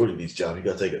good majority of these jobs. You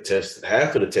gotta take a test.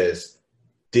 Half of the test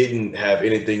didn't have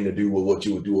anything to do with what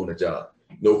you would do on the job.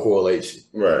 No correlation.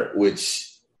 Right.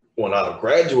 Which when I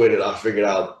graduated, I figured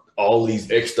out all these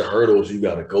extra hurdles you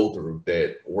gotta go through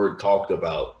that weren't talked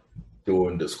about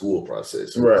during the school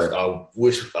process. Right. I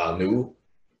wish I knew.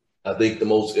 I think the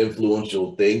most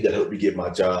influential thing that helped me get my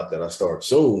job that I start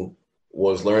soon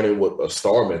was learning what a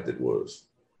STAR method was.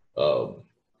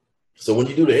 So when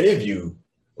you do the interview,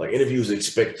 interviews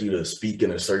expect you to speak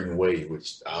in a certain way,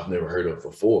 which I've never heard of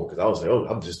before. Because I was like,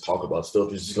 I'm just talking about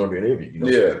stuff. It's just going to be an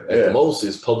interview. At the most,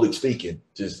 it's public speaking.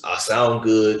 Just I sound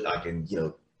good. I can,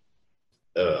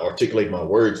 articulate my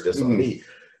words. That's on me.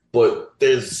 But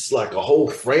there's a whole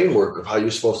framework of how you're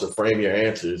supposed to frame your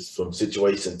answers from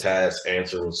situation, task,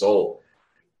 answer, result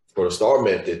for the STAR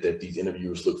method that these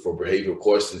interviewers look for behavioral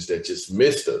questions that just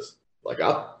missed us.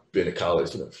 I've been to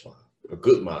college for a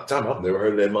good amount of time. I've never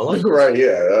heard of that in my life. Right,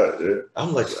 yeah.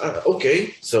 I'm like,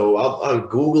 okay. So I'll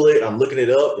Google it. I'm looking it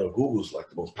up. Google's the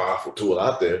most powerful tool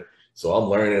out there. So I'm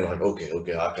learning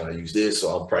okay, how can I use this?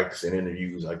 So I'm practicing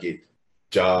interviews. I get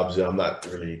jobs that I'm not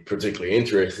really particularly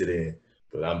interested in.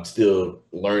 but I'm still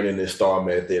learning this STAR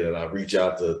method, and I reach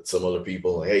out to some other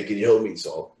people like, hey, can you help me?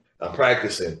 So I'm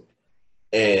practicing.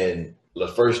 And the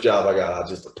first job I got, I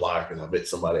just applied because I met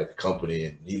somebody at the company,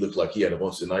 and he looked like he had a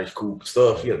bunch of nice, cool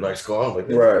stuff. He had a nice car. I'm like,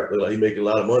 right. Look like he making a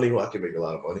lot of money. Well, I can make a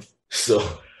lot of money. So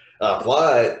I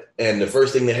applied, and the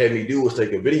first thing they had me do was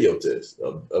take a video test,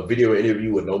 a video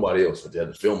interview with nobody else. I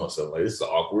had to film myself. Like, this is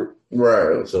awkward.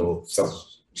 Right. So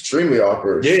sounds extremely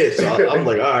awkward. yeah, so I'm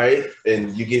like, all right.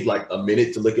 And you get like a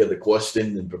minute to look at the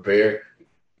question and prepare.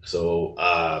 So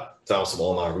I found some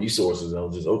online resources, and I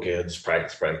was just, okay, I just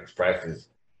practice.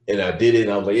 And I did it,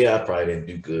 and I was like, yeah, I probably didn't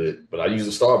do good, but I used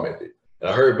the STAR method. And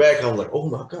I heard back, I was like, oh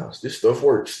my gosh, this stuff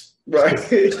works. Right.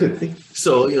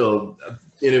 So,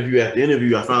 interview after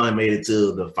interview, I finally made it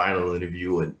to the final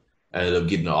interview, and I ended up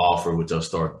getting the offer, which I'll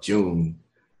start June.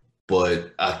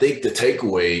 But I think the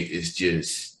takeaway is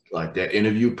just like that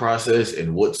interview process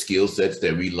and what skill sets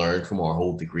that we learned from our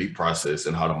whole degree process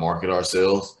and how to market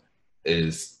ourselves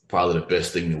is probably the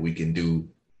best thing that we can do.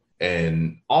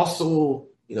 And also,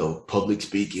 public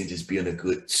speaking, just being a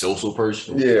good social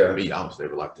person. Yeah. Me, I was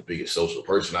never like the biggest social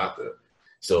person out there.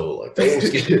 So like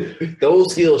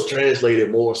those skills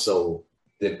translated more so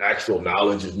than actual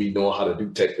knowledge of me knowing how to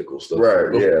do technical stuff.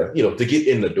 Right. Yeah. To get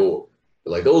in the door.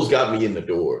 Like those got me in the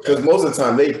door. Because most of the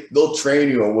time they'll train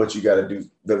you on what you got to do,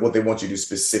 what they want you to do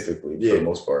specifically for the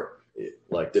most part. Yeah.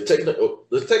 Like the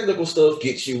technical stuff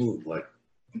gets you like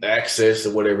access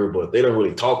or whatever, but they don't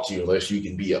really talk to you unless you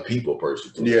can be a people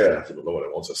person. Yeah.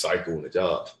 Nobody wants a cycle in a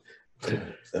job.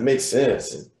 That makes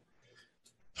sense.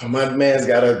 My man's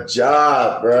got a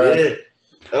job, bro. Yeah.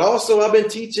 And also, I've been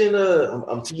teaching.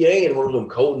 I'm TAing in one of them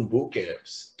coding boot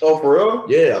camps. Oh, for real?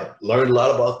 Yeah, I learned a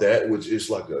lot about that, which is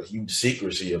like a huge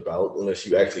secrecy about unless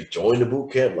you actually join the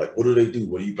boot camp. Like, what do they do?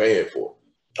 What are you paying for?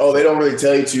 Oh, they don't really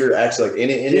tell you till you're actually like in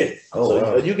it. Oh,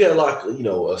 so wow. you get like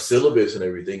a syllabus and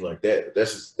everything like that.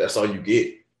 That's all you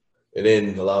get. And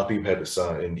then a lot of people had to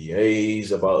sign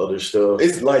NDAs about other stuff.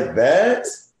 It's like that,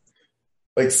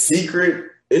 like secret.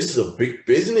 It's a big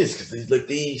business because like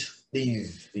these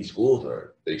schools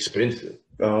are expensive.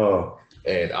 Oh,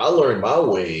 and I learned my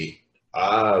way.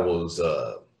 I was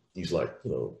these like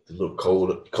the little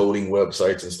coding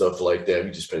websites and stuff like that.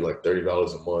 You just pay like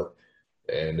 $30 a month,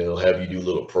 and they'll have you do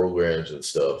little programs and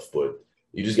stuff. But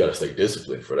you just got to stay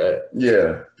disciplined for that.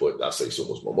 Yeah. But I save so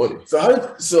much more money.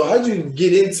 So how'd you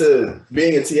get into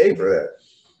being a TA for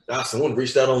that? Someone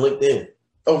reached out on LinkedIn.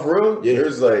 Oh, for real? Yeah. It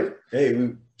was like,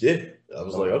 hey, I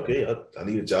was like, okay, I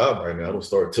need a job right now. I don't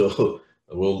start till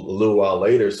a little while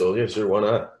later. So yeah, sure, why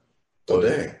not? Oh,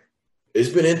 dang. It's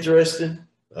been interesting.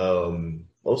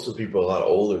 Most of the people are a lot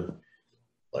older.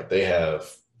 Like they have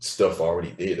stuff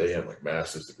already did. They have like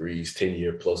master's degrees,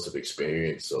 10-year plus of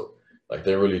experience. So like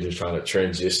they're really just trying to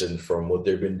transition from what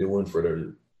they've been doing for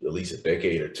at least a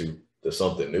decade or two to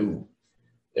something new.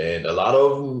 And a lot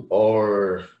of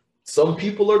them some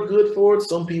people are good for it.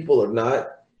 Some people are not.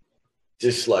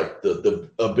 Just like the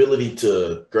ability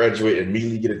to graduate and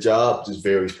immediately get a job just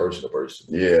varies person to person.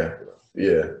 Yeah.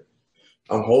 Yeah.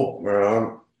 I'm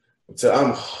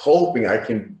hoping I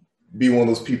can be one of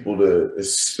those people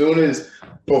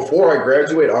before I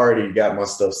graduate, I already got my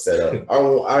stuff set up.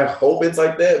 I hope it's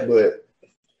like that, but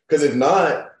because if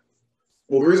not,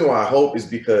 well, the reason why I hope is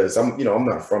because I'm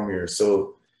not from here.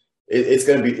 So it's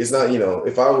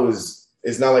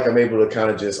not like I'm able to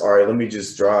kind of just, all right, let me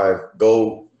just drive,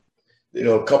 go,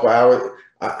 a couple hours.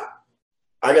 I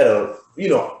gotta,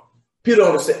 people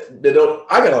don't understand.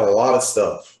 I got a lot of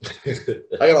stuff.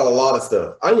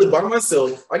 I live by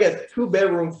myself. I got 2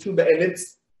 bedrooms, and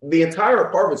it's the entire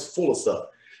apartment's full of stuff.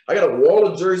 I got a wall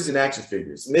of jerseys and action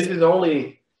figures, and this is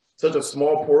only such a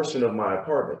small portion of my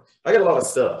apartment. I got a lot of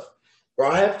stuff. Where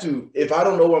I have to, if I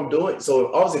don't know what I'm doing,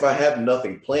 so obviously if I have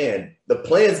nothing planned, the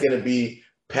plan's gonna be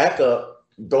pack up,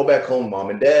 go back home, mom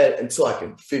and dad, until I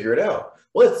can figure it out.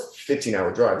 Well, it's a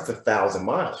 15-hour drive. It's 1,000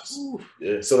 miles.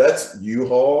 Yeah. So that's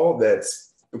U-Haul.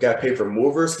 We got to pay for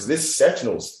movers because this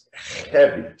sectional is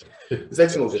heavy. The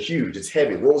sectional is huge. It's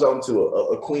heavy. It rolls out into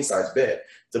a queen-size bed.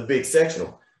 It's a big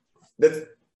sectional. It's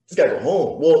got to go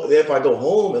home. Well, if I go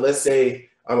home and let's say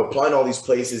I'm applying all these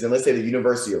places and let's say the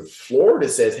University of Florida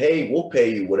says, hey, we'll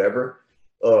pay you whatever.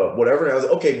 And I was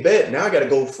like, okay, bet. Now I got to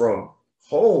go from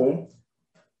home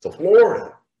to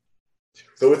Florida.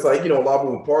 So it's like, a lot of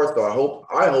moving parts, though. I hope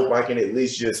I can at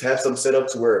least just have some set up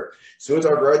to where as soon as I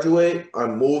graduate,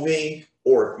 I'm moving,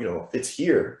 or, if it's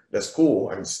here, that's cool.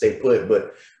 I can stay put,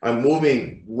 but I'm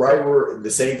moving right where the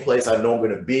same place I know I'm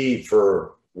going to be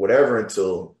for whatever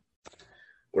until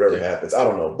whatever happens. I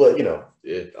don't know, but,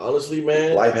 honestly,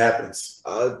 man, life happens.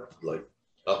 I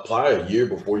apply a year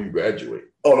before you graduate.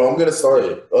 Oh, no, I'm going to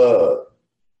start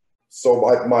So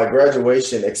my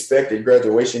expected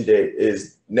graduation date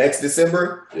is next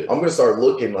December. Yeah. I'm gonna start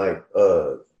looking like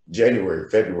January,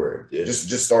 February. Yeah.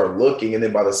 Just start looking, and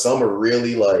then by the summer,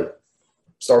 really like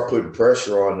start putting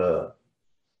pressure on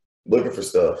looking for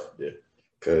stuff. Yeah,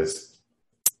 because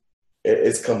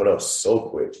it's coming up so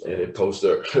quick. And it post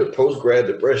grad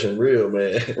depression, real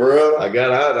man. Bro, I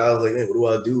got out. I was like, hey, what do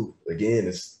I do? Again,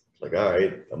 it's like, all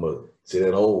right, I'm gonna sit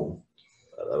at home.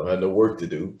 I don't have no work to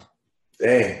do.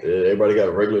 Dang, everybody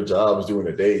got regular jobs during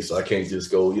the day, so I can't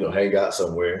just go, hang out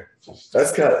somewhere.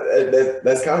 That's kind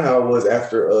of how it was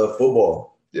after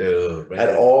football. Yeah, man. I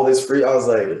had all this free. I was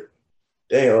like,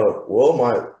 dang, well,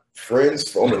 my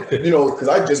friends from because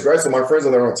I just graduated, so my friends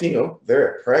on their own team,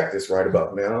 they're at practice right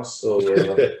about now. So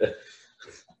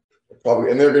probably,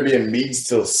 and they're gonna be in meetings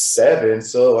till 7.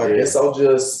 So I guess I'll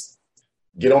just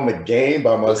get on the game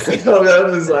by myself. I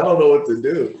don't know what to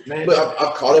do. Man, but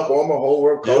I've caught up on my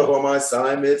homework, caught up on my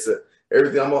assignments,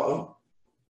 everything.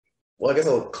 I guess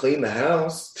I'll clean the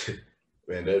house.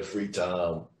 Man, that free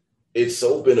time, it's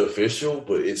so beneficial,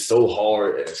 but it's so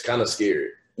hard and it's kind of scary.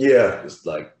 Yeah. It's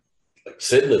like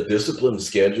setting a disciplined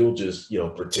schedule, just,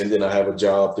 pretending I have a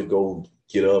job to go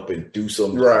get up and do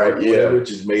something. Right, which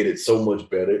has made it so much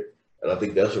better. And I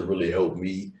think that's what really helped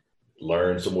me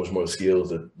learn so much more skills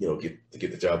to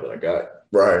get the job that I got.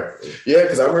 Right. Yeah,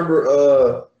 because I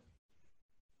remember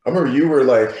you were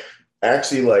like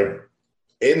actually like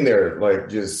in there, like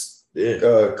just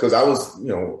because I was,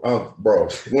 bro,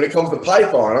 when it comes to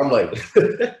Python, I'm like,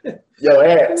 yo,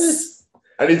 ass,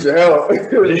 I need your help.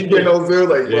 You get on Zoom,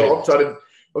 like, bro, I'm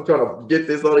trying to get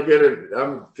this all together.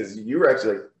 Because you were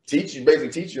actually like basically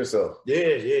teach yourself.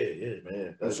 Yeah,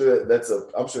 man. I'm sure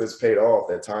it's paid off,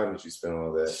 that time that you spent on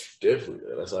all that.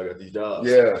 Definitely. That's how I got these jobs.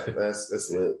 Yeah,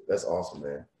 that's lit. That's awesome,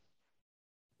 man.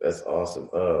 That's awesome.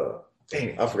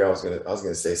 Dang, I forgot I was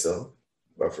gonna say something,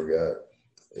 but I forgot.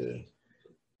 Yeah.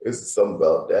 It's something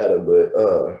about data, but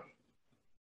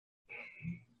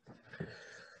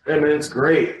man, it's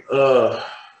great.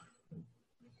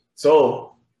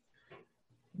 So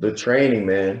the training,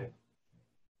 man.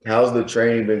 How's the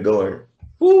training been going?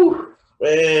 Woo,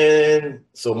 man.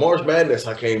 So March Madness,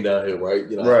 I came down here, right?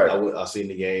 Right. I seen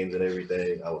the games and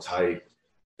everything. I was hyped.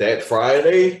 That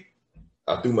Friday,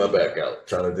 I threw my back out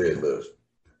trying to deadlift.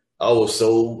 I was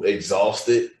so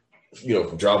exhausted,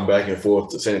 from driving back and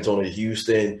forth to San Antonio,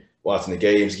 Houston, watching the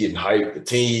games, getting hyped, the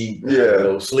team,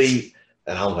 no sleep.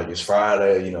 And I'm like, it's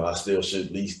Friday, I still should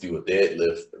at least do a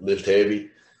deadlift, lift heavy.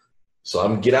 So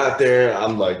I'm get out there.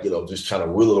 I'm like, just trying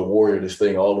to will of the warrior this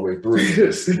thing all the way through,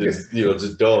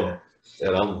 just dumb.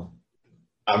 And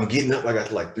I'm getting up. I got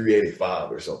to like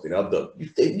 385 or something. I'm done.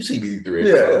 You see me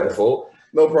 385 before,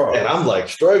 no problem. And I'm like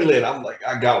struggling. I'm like,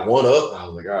 I got one up. I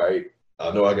was like, all right,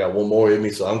 I know I got one more in me,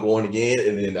 so I'm going again.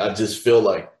 And then I just feel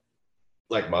like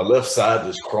my left side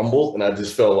just crumbled, and I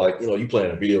just felt like you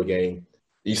playing a video game.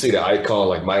 You see the icon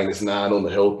like -9 on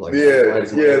the health, like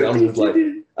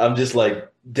I'm just like.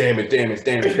 Damn it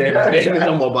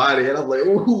on my body. And I'm like,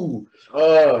 ooh,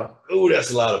 that's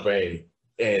a lot of pain.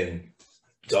 And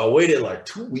so I waited like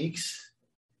 2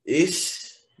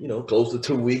 weeks-ish, close to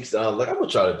 2 weeks. I was like, I'm going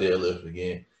to try to deadlift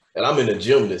again. And I'm in the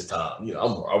gym this time.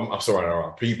 I'm surrounded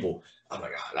around people. I'm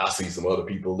like, I see some other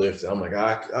people lifting. I'm like,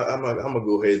 I'm going to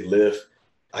go ahead and lift.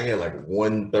 I got like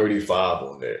 135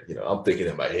 on there. I'm thinking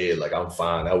in my head, like, I'm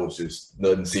fine. That was just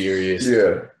nothing serious.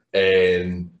 Yeah.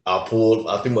 And I threw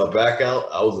my back out.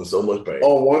 I was in so much pain.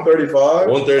 Oh, 135?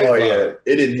 135. Oh, yeah.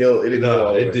 It didn't heal.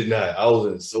 It did not. I was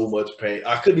in so much pain.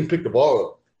 I couldn't even pick the bar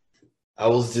up. I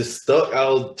was just stuck. I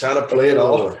was trying to play it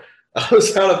off.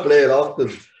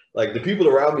 Because, like, the people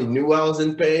around me knew I was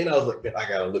in pain. I was like, man, I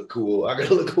got to look cool.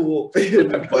 Play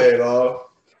it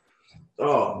off.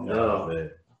 Oh, no,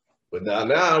 man. But now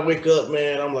I wake up,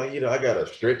 man. I'm like, I got to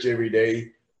stretch every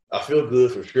day. I feel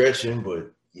good for stretching,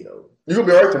 but, You gonna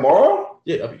be all right tomorrow?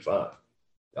 Yeah, I'll be fine.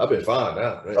 I've been fine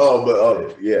now. Man.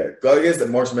 Yeah. I guess the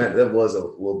March Madness, that was a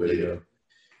little bit ago.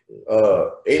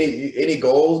 Any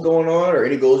goals going on, or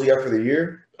any goals you got for the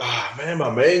year? Man,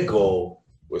 my main goal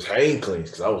was hang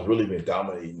cleans, because I was really been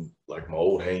dominating like my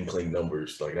old hang clean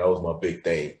numbers. Like that was my big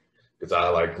thing, because I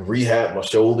like rehabbed my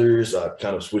shoulders. I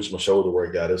kind of switched my shoulder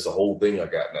workout. It's the whole thing I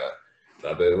got now.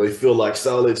 They feel like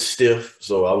solid, stiff.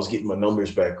 So I was getting my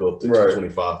numbers back up to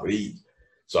 225 for these.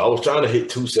 So I was trying to hit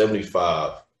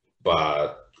 275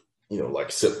 by,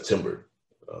 like September,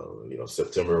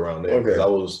 September around there. Because I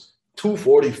was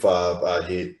 245 I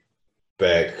hit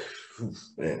back,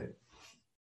 man,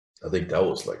 I think that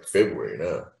was like February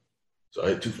now. So I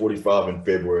hit 245 in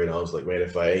February, and I was like, man,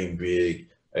 if I aim big,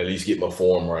 at least get my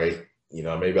form right,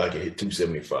 maybe I can hit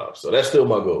 275. So that's still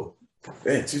my goal.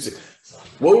 Man, Tuesday.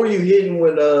 What were you hitting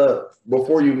when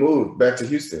before you moved back to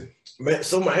Houston? Man,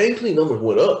 so my hang clean numbers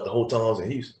went up the whole time I was in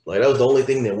Houston. Like that was the only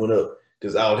thing that went up.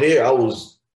 Because out here I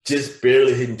was just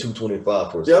barely hitting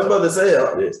 225 per. Yeah, I was about to say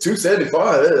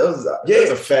 275.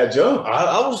 That's a fat jump.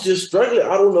 I was just struggling.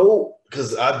 I don't know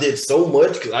because I did so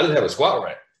much because I didn't have a squat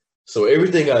rack. So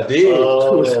everything I did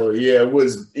it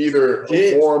was either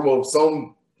a form of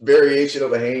some variation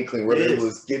of a hang clean, whether it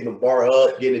was getting the bar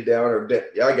up, getting it down, or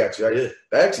I got you.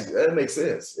 Actually, that makes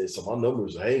sense. So my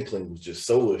numbers of hang clean was just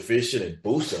so efficient and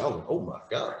boosted. I was like, oh my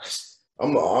gosh.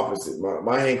 I'm the opposite.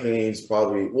 My hang cleaning is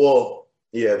probably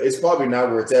it's probably not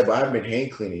where it's at, but I haven't been hang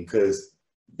cleaning because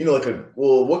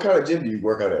what kind of gym do you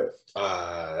work out at?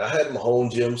 I had my home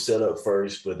gym set up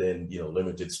first, but then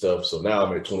limited stuff. So now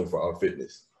I'm at 24-hour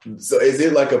fitness. So is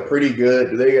it like a pretty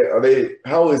good?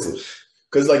 How is it?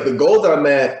 Because like the goal that I'm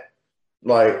at,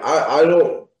 like I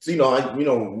don't,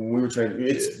 when we were training,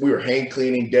 we were hang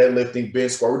cleaning, deadlifting,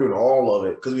 bench squat, we're doing all of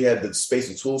it because we had the space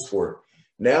and tools for it.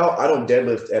 Now I don't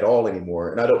deadlift at all anymore,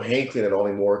 and I don't hang clean at all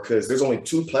anymore because there's only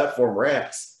 2 platform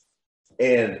racks,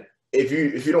 and if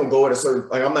you don't go at a certain,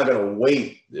 like I'm not gonna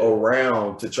wait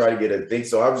around to try to get a thing.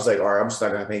 So I was just like, all right, I'm just not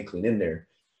gonna have hang clean in there.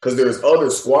 Because there's other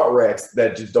squat racks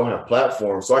that just don't have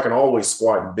platforms, so I can always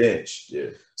squat and bench. Yeah.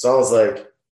 So I was like,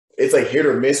 it's like hit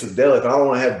or miss with deadlift. I don't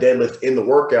want to have deadlift in the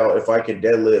workout if I can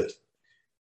deadlift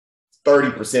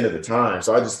 30% of the time.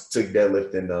 So I just took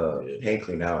deadlift and hang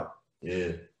clean out.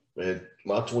 Yeah, man.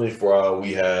 My 24-hour,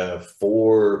 we have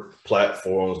 4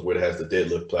 platforms where it has the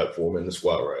deadlift platform and the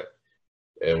squat rack,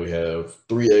 and we have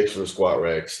 3 extra squat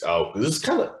racks out. This is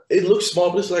it looks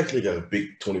small, but it's actually got a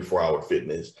big 24-hour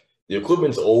fitness. The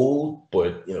equipment's old,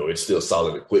 but it's still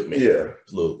solid equipment. Yeah,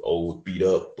 it's a little old, beat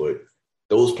up, but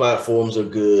those platforms are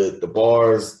good. The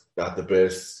bars not the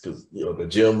best because the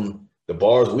gym, the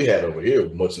bars we had over here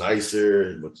were much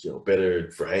nicer, much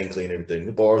better for hang clean and everything.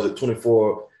 The bars at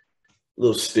 24, a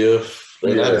little stiff.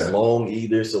 They're not as long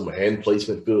either, so my hand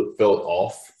placement felt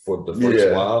off for the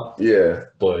first while. Yeah,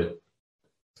 but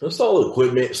it's all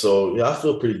equipment, so I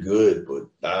feel pretty good. But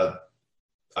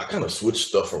I kind of switched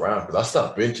stuff around because I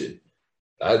stopped benching.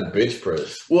 I didn't bench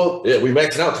press. Well, we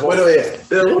maxed out. Wait a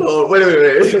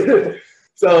minute.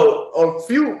 So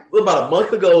about a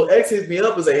month ago, X hit me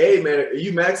up and said, "Hey man, are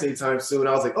you maxing anytime soon?"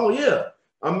 I was like, "Oh yeah,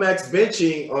 I'm max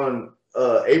benching on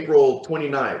April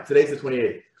 29th. Today's the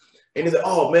 28th." And he's like,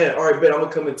 "Oh man, all right, Ben, I'm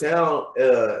gonna come in town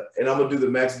and I'm gonna do the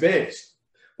max bench."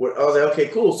 I was like, "Okay,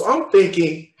 cool." So I'm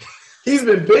thinking he's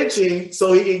been benching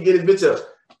so he can get his bench up.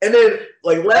 And then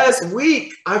like last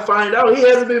week, I find out he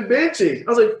hasn't been benching. I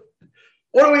was like,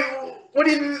 what are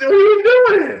you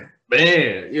doing?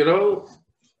 Man,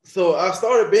 so I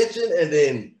started benching and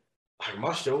then like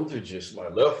my shoulder my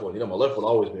left one, my left one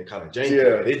always been kind of janky.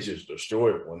 Yeah. It just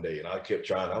destroyed it one day and I kept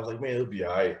trying. I was like, man, it'll be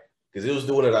all right. Because it was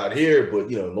doing it out here, but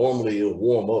normally it'll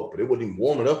warm up, but it wouldn't even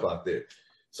warm it up out there.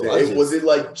 So is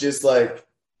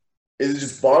it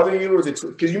just bothering you, or is it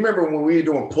because you remember when we were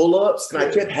doing pull-ups and I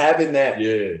kept having that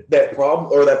problem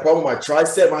with my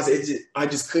tricep? I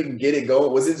just couldn't get it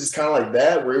going. Was it just kind of like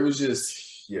that, where it was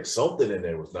just something in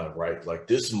there was not right? Like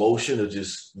this motion of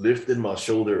just lifting my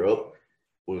shoulder up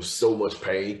was so much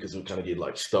pain because it would kind of get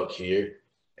like stuck here.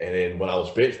 And then when I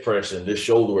was bench pressing, this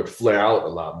shoulder would flare out a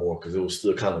lot more because it was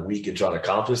still kind of weak and trying to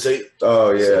compensate.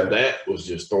 Oh, yeah. So that was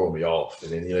just throwing me off.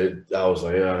 And then, I was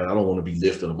like, I don't want to be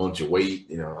lifting a bunch of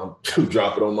weight. I'm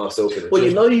dropping on myself. Well,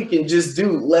 you can just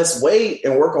do less weight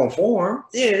and work on form.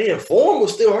 Yeah. Form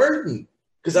was still hurting.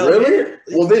 Really?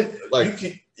 Well, then,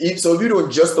 so if you're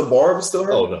doing just the bar, it still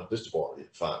hurt? Oh, no, just the bar. Yeah,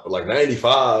 fine. But like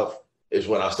 95 is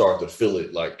when I started to feel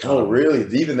it. Like, really?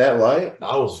 Even that light?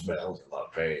 I was in a lot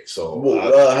of pain. So,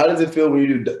 how does it feel when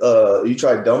you do? You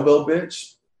try dumbbell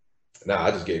bench? Nah,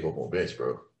 I just gave up on bench,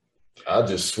 bro. I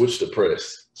just switched to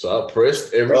press. So I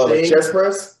pressed everything. Like chest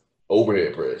press,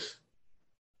 overhead press,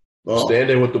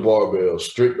 standing with the barbell,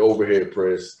 strict overhead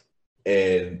press,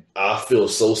 and I feel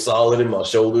so solid in my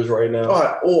shoulders right now.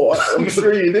 I'm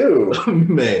sure you do,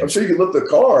 man. I'm sure you can lift the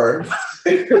car.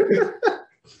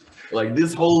 Like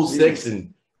this whole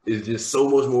section is just so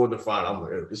much more defined. I'm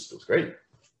like, this feels great.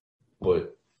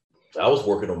 But I was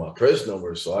working on my press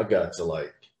numbers, so I got to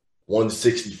like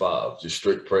 165, just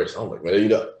strict press. I'm like, man,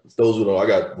 those who know, I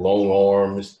got long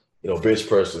arms. Bench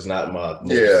press is not my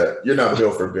most. Yeah, you're not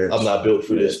built for bench. I'm not built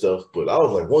for this stuff. But I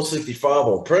was like 165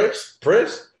 on press.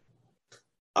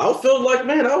 I felt like,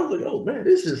 man, oh man,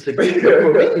 this is significant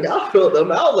for me. I felt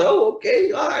them. I was like, oh,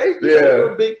 okay, all right.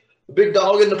 Yeah. Big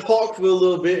dog in the park for a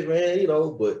little bit, man,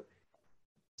 but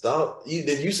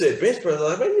you said bench press. I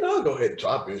was like, man, I'll go ahead and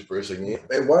try bench press again.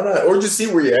 Man, why not? Or just see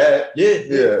where you're at.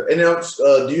 Yeah. And now,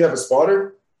 do you have a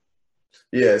spotter?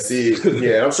 Yeah, see,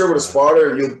 yeah, I'm sure with a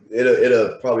spotter,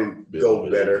 it'll probably go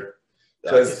better.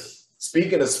 Because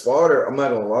speaking of spotter, I'm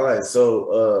not gonna lie.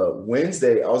 So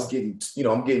Wednesday, I was getting tuned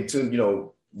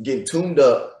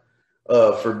up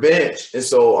for bench, and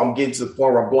so I'm getting to the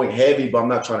point where I'm going heavy, but I'm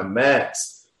not trying to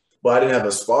max. But I didn't have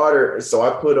a spotter, so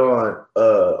I put on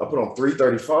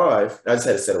 335. I just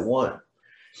had a set of one.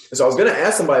 And so I was gonna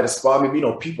ask somebody to spot me.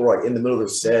 People were like in the middle of their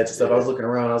sets and stuff. I was looking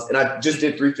around, and I just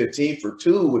did 315 for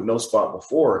 2 with no spot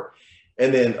before.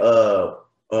 And then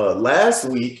last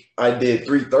week I did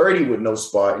 330 with no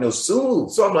spot. Soon.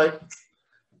 So I'm like,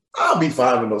 I'll be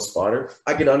fine with no spotter.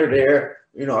 I get under there.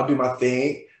 I'll do my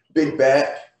thing. Big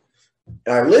back.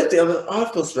 And I lift it. I'm like, I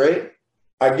feel straight.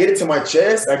 I get it to my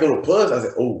chest. I go to push. I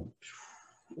said, oh.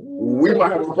 We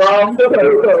might have a problem. So, the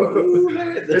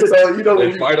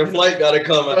fight or flight got to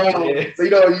come out. So, you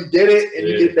get it and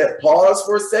you get that pause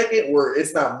for a second where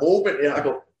it's not moving. And I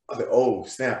go, oh,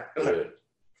 snap.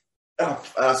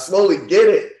 I slowly get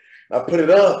it. I put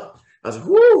it up. I was like,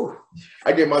 whoo.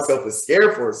 I give myself a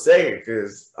scare for a second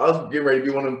because I was getting ready to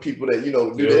be one of them people that,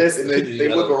 do this and then they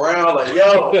look around like,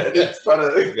 yo. And it's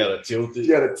you got to tilt it.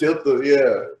 You got to tilt it,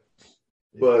 yeah.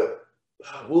 But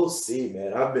we'll see,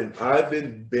 man. I've been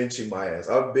benching my ass.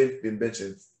 I've been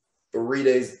benching 3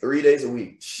 days a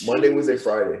week, Monday, Wednesday,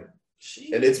 Friday,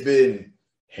 and it's been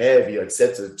heavy, like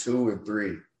sets of 2 and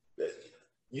 3.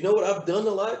 You know what I've done a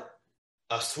lot?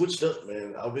 I switched up,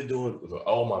 man. I've been doing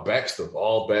all my back stuff,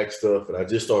 and I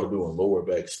just started doing lower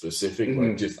back specific,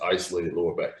 like just isolated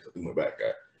lower back. I do my back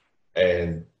guy,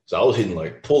 and so I was hitting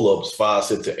like pull-ups 5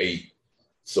 sets of 8.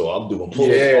 So I'm doing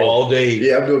pull-ups all day.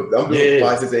 Yeah, I'm doing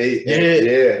 5 sets of 8.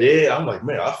 Yeah. I'm like,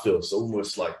 man, I feel so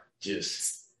much like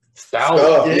just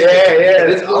stout. Yeah.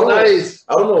 It's nice.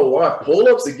 I don't know why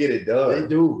pull-ups to get it done. They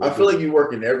do. I feel like you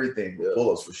work in everything with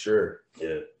pull-ups for sure.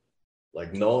 Yeah.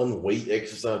 Like non-weight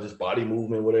exercise, just body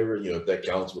movement, whatever, if that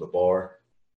counts with a bar.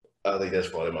 I think that's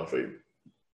probably my favorite.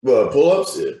 Well,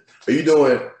 pull-ups? Yeah. Are you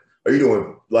doing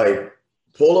like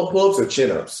pull-ups or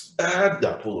chin-ups? I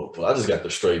got pull-up. I just got the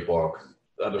straight bar.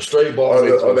 The straight bar.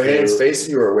 Are the hands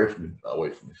facing you or away from you? Away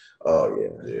from me. Oh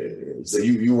yeah. So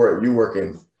you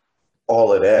working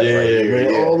all of that.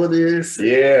 Man, all of this.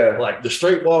 Yeah. Like the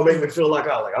straight bar make me feel like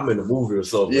I'm in a movie or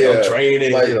something. Yeah. I'm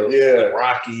training, like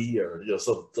Rocky or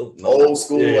something old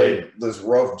school, like this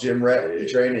rough gym rat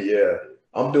training. Yeah.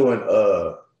 I'm doing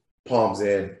palms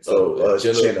in, so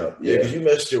chin up. Yeah, because you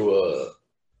messed your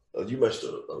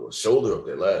shoulder up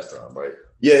there last time, right?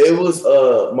 Yeah, it was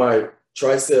my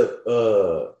tricep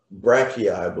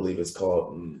brachia, I believe it's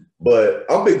called. But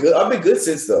I've been good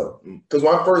since though. Because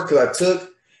I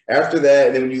took after that,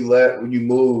 and then when you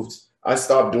moved, I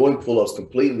stopped doing pull-ups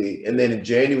completely. And then in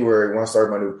January, when I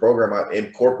started my new program, I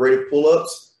incorporated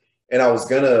pull-ups. And I was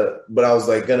gonna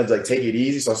take it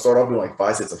easy. So I started off doing like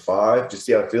 5 sets of 5, just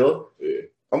see how I feel. Yeah.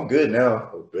 I'm good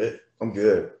now. I'm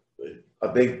good. I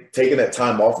think taking that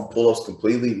time off from pull-ups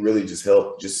completely really just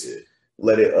helped.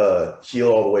 Let it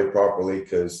heal all the way properly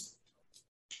because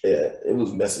it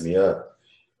was messing me up.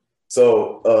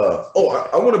 So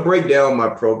I want to break down my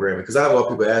program because I have a lot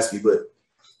of people ask me, but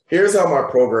here's how my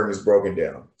program is broken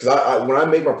down. Because when I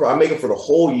make I make it for the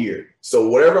whole year. So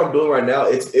whatever I'm doing right now,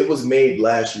 it was made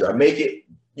last year. I make it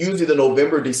usually the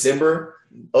November, December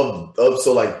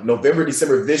so like November,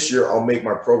 December of this year, I'll make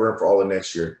my program for all of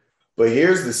next year. But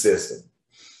here's the system.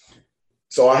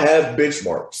 So I have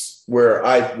benchmarks where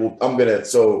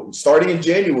so starting in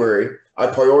January, I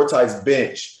prioritize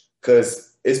bench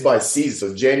because it's by season.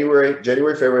 So January,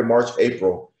 February, March,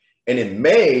 April. And in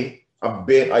May,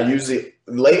 I usually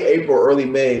late April, early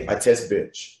May, I test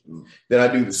bench. Then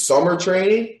I do the summer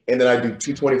training and then I do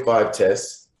 225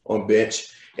 tests on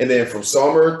bench. And then from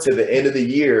summer to the end of the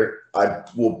year,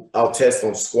 I'll test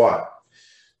on squat.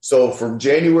 So from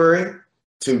January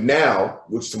to now,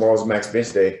 which tomorrow's max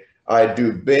bench day, I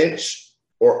do bench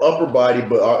or upper body,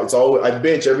 but it's always I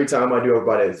bench every time I do upper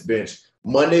body. It's bench.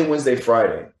 Monday, Wednesday,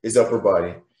 Friday is upper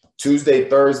body. Tuesday,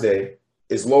 Thursday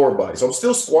is lower body. So I'm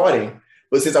still squatting,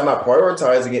 but since I'm not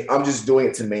prioritizing it, I'm just doing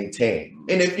it to maintain.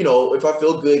 And if I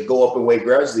feel good, go up and weight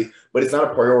gradually, but it's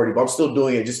not a priority. But I'm still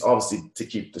doing it just obviously to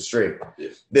keep the strength. Yeah.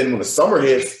 Then when the summer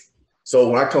hits, so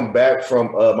when I come back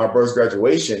from my brother's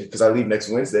graduation, because I leave next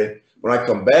Wednesday, when I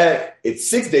come back, it's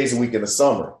 6 days a week in the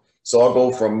summer. So I'll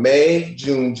go from May,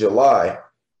 June, July.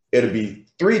 It'll be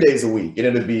 3 days a week, and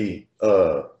it'll be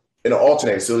it'll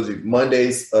alternate. So it'll be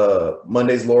Mondays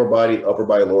lower body, upper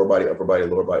body, lower body, upper body,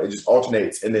 lower body. It just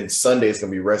alternates, and then Sunday's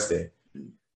gonna be rest day.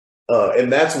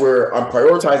 And that's where I'm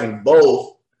prioritizing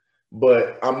both,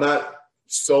 but I'm not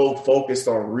so focused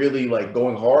on really like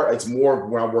going hard. It's more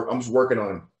where I'm just working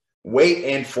on weight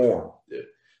and form. Yeah.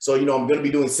 So, I'm going to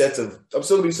be doing I'm still going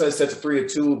to be doing sets of 3 or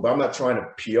 2, but I'm not trying to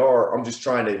PR. I'm just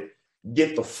trying to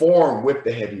get the form with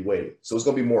the heavy weight. So it's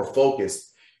going to be more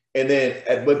focused. And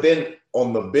but then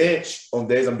on the bench, on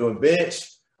days I'm doing bench,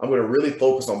 I'm going to really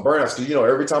focus on burnouts. Because,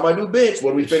 every time I do bench,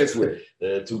 what do we finish with?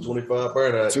 225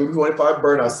 burnout. 225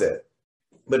 burnout set.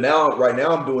 But right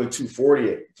now I'm doing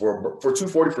 240 for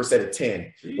 240 for a set of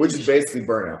 10, which is basically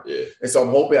burnout. Yeah. And so I'm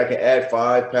hoping I can add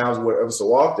 5 pounds or whatever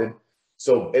so often.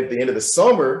 So at the end of the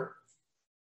summer,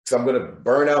 because I'm going to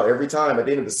burn out every time, at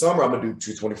the end of the summer, I'm going to do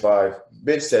 225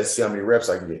 bench sets, see how many reps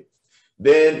I can get.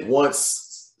 Then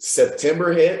once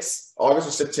September hits, August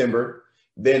or September,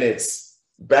 then it's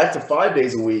back to 5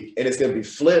 days a week, and it's going to be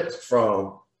flipped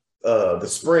from the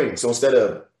spring. So instead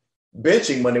of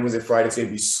benching Monday, Wednesday, Friday, it's going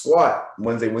to be squat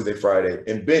Monday, Wednesday, Friday,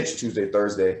 and bench Tuesday,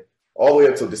 Thursday, all the way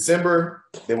up till December.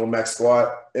 Then we'll max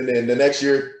squat. And then the next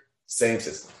year, same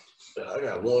system. I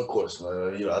got one question.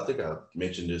 I think I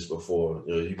mentioned this before.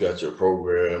 You got your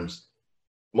programs.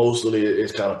 Mostly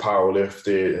it's kind of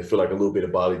powerlifting and feel like a little bit of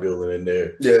bodybuilding in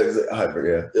there. Yeah, it's hyper,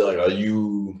 yeah. Like, are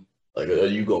you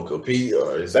going to compete?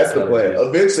 Or that's the plan.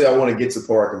 Eventually, I want to get to the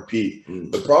point where I compete.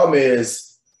 The problem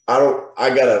is, I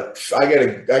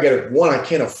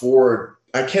can't afford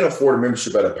a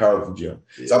membership at a powerlifting gym.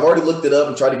 Yeah. So I've already looked it up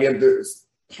and tried to get them. It's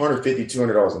 $150,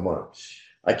 $200 a month.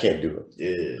 I can't do it.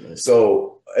 Yeah.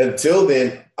 So until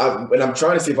then, I'm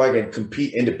trying to see if I can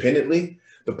compete independently.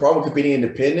 The problem with competing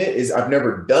independent is I've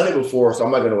never done it before, so I'm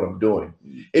not going to know what I'm doing.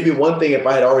 It'd be one thing if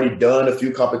I had already done a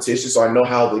few competitions, so I know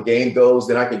how the game goes,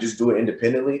 then I can just do it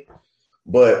independently.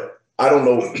 But I don't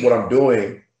know what I'm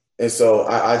doing, and so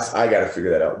I got to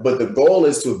figure that out. But the goal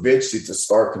is to eventually to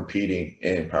start competing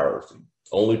in powerlifting.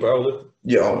 Only powerlifting?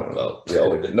 Yeah,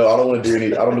 no, I don't want to do any.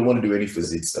 I don't want to do any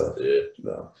physique stuff. Yeah,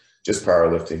 no, just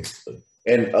powerlifting.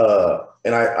 And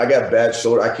I got bad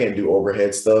shoulder. I can't do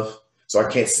overhead stuff. So I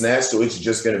can't snatch, so it's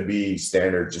just going to be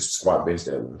standard, just squat, bench,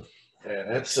 deadlift. Man,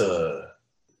 that's I'm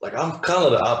kind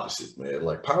of the opposite, man.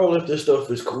 Like powerlifting stuff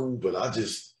is cool, but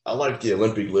I like the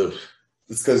Olympic lift.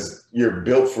 It's because you're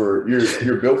built for it. Yeah,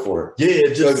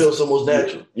 it just feels almost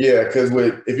natural. Yeah, because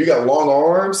if you got long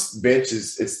arms, bench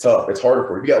it's tough. It's harder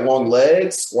for you. If you got long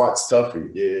legs, squat's tough for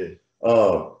you. Yeah.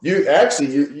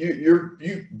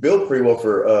 You built pretty well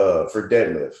for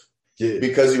deadlift. Yeah.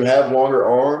 Because you have longer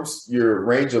arms, your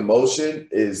range of motion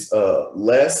is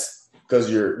less because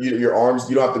your arms,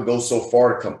 you don't have to go so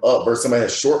far to come up. Versus somebody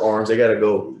has short arms, they got to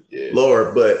go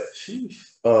lower. But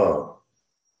I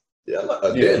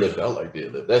like deadlift. I like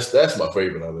deadlift. That's my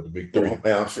favorite out of the big three.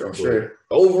 Man, I'm sure.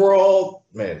 Overall,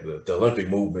 man, the Olympic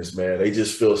movements, man, they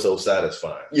just feel so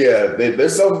satisfying. Yeah,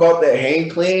 there's something about that hang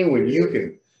clean when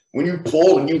you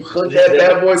pull and you hook that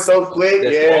bad boy so quick,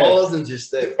 pause and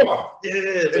just that.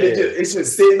 It's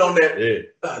just sitting on that.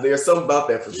 Yeah. There's something about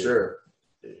that for sure.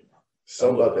 Yeah.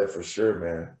 Something about that for sure,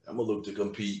 man. I'm gonna look to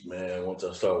compete, man. Once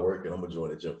I start working, I'm gonna join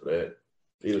the gym for that.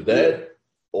 Either that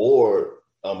or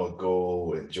I'm gonna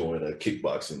go and join a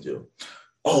kickboxing gym.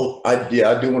 Oh, I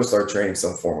do want to start training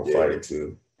some form of fighting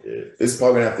too. Yeah. This is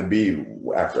probably gonna have to be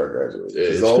after I graduate.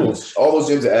 Because all those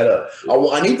gyms add up.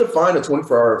 I need to find a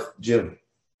 24-hour gym.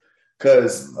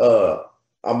 Because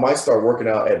I might start working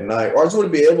out at night, or I just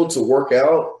want to be able to work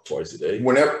out twice a day,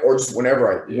 whenever.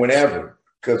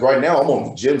 Because right now I'm on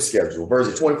the gym schedule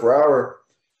versus 24-hour.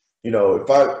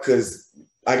 Because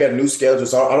I got a new schedule,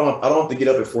 so I don't have to get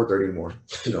up at 4:30 anymore.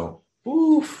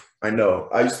 Oof. I know.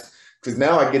 Because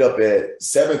now I get up at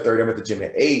 7:30. I'm at the gym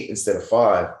at 8 instead of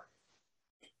 5.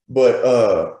 But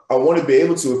I want to be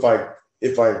able to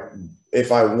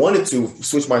if I wanted to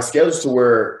switch my schedules to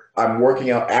where I'm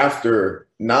working out after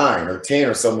 9 or 10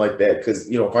 or something like that. Because,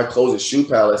 if I close at Shoe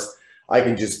Palace, I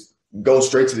can just go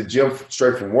straight to the gym,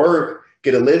 straight from work,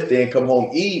 get a lift in, come home,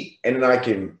 eat, and then I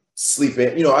can sleep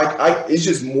in. It's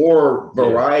just more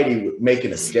variety with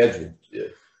making a schedule. Yeah.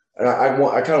 And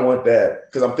I kind of want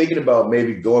that because I'm thinking about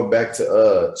maybe going back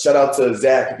to shout out to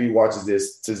Zach if he watches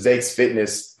this, to Zake's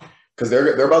Fitness, because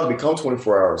they're about to become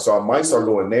 24 hours. So I might start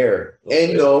going there.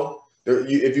 Okay. And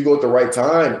if you go at the right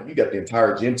time, you got the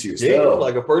entire gym to yourself. Yeah,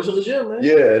 like a personal gym, man.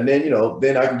 Yeah, and then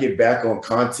then I can get back on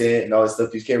content and all that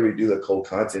stuff. You can't really do the cold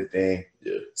content thing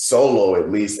solo,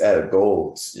 at least at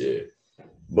goals. Yeah,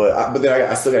 but then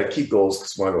I still got to keep goals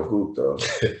because when I go hoop though.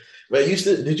 Man,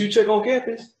 did you check on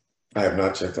campus? I have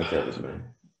not checked on campus, man.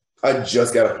 I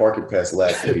just got a parking pass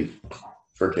last week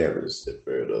for campus.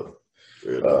 Fair enough.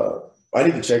 I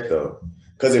need to check though,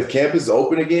 because if campus is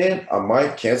open again, I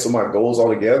might cancel my goals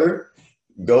altogether.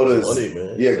 Go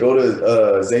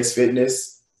to Zake's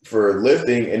Fitness for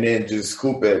lifting, and then just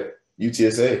hoop at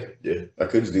UTSA. Yeah, I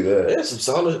could just do that. There's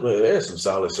some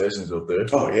solid sessions up there.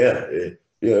 Oh yeah.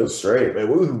 Yeah, it was straight. Man,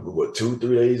 we were what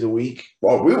 2-3 days a week.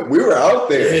 Well, we were out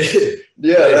there.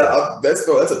 Yeah, that's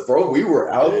a throw. We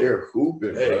were out there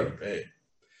hooping, bro.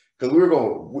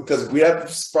 Because we had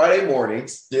Friday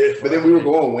mornings, but then we were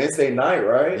going Wednesday night,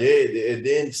 right? Yeah, and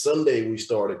then Sunday we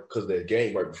started because the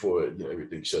game right before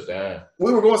everything shut down.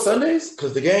 We were going Sundays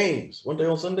because the games. One day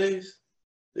on Sundays,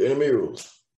 the intramurals.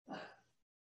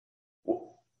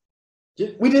 Yeah,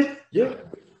 we did. Yeah,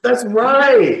 that's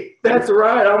right. That's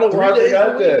right. I don't know why I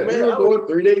forgot that. Man, we were going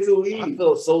 3 days a week. I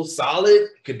felt so solid.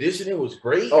 Conditioning was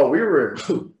great. Oh, we were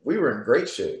in great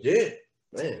shape. Yeah,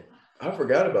 man. I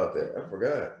forgot about that. I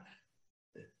forgot.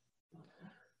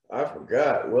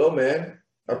 Well, man,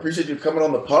 I appreciate you coming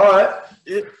on the pod.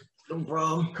 Yeah, no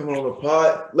problem. Coming on the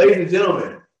pod. Ladies and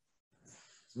gentlemen,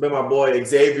 it's been my boy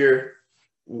Xavier.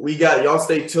 We got y'all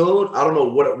stay tuned. I don't know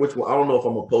which one. I don't know if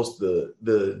I'm gonna post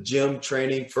the gym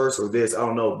training first or this. I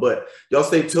don't know, but y'all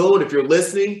stay tuned. If you're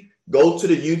listening, go to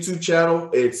the YouTube channel.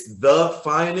 It's The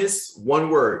Finest, one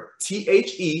word,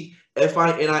 TheFinist.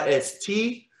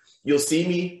 You'll see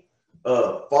me.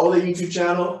 Follow the YouTube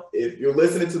channel. If you're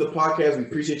listening to the podcast, we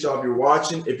appreciate y'all. If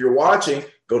you're watching,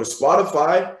 go to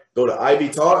Spotify, go to IB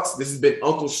Talks. This has been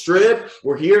Uncle Strib.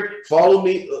 We're here. Follow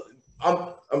me.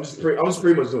 I'm just pretty much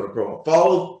doing a promo.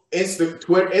 Follow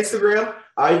Instagram,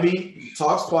 IB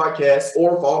Talks Podcast,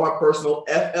 or follow my personal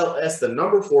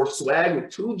FLS4 swag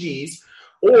with 2 G's,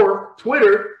 or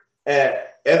Twitter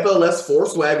at FLS4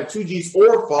 swag with 2 G's,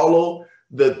 or follow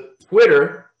the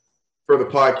Twitter for the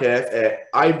podcast at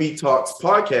IB Talks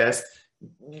Podcast.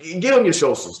 Give them your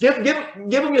socials. Give them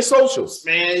your socials.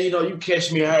 Man, you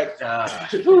catch me out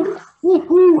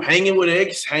hanging with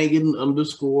X, hanging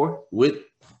 _with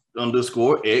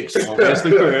 _ X on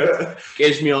Instagram.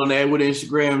 Catch me on that with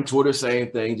Instagram, Twitter, same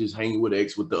thing. Just hanging with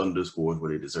X with the underscores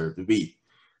where they deserve to be.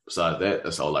 Besides that,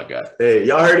 that's all I got. Hey,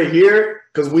 y'all heard it here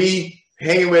because we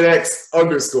hanging with X _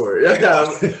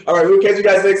 All right, we'll catch you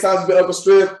guys next time. It's been Uncle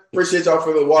Strip. Appreciate y'all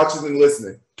for the watching and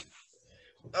listening.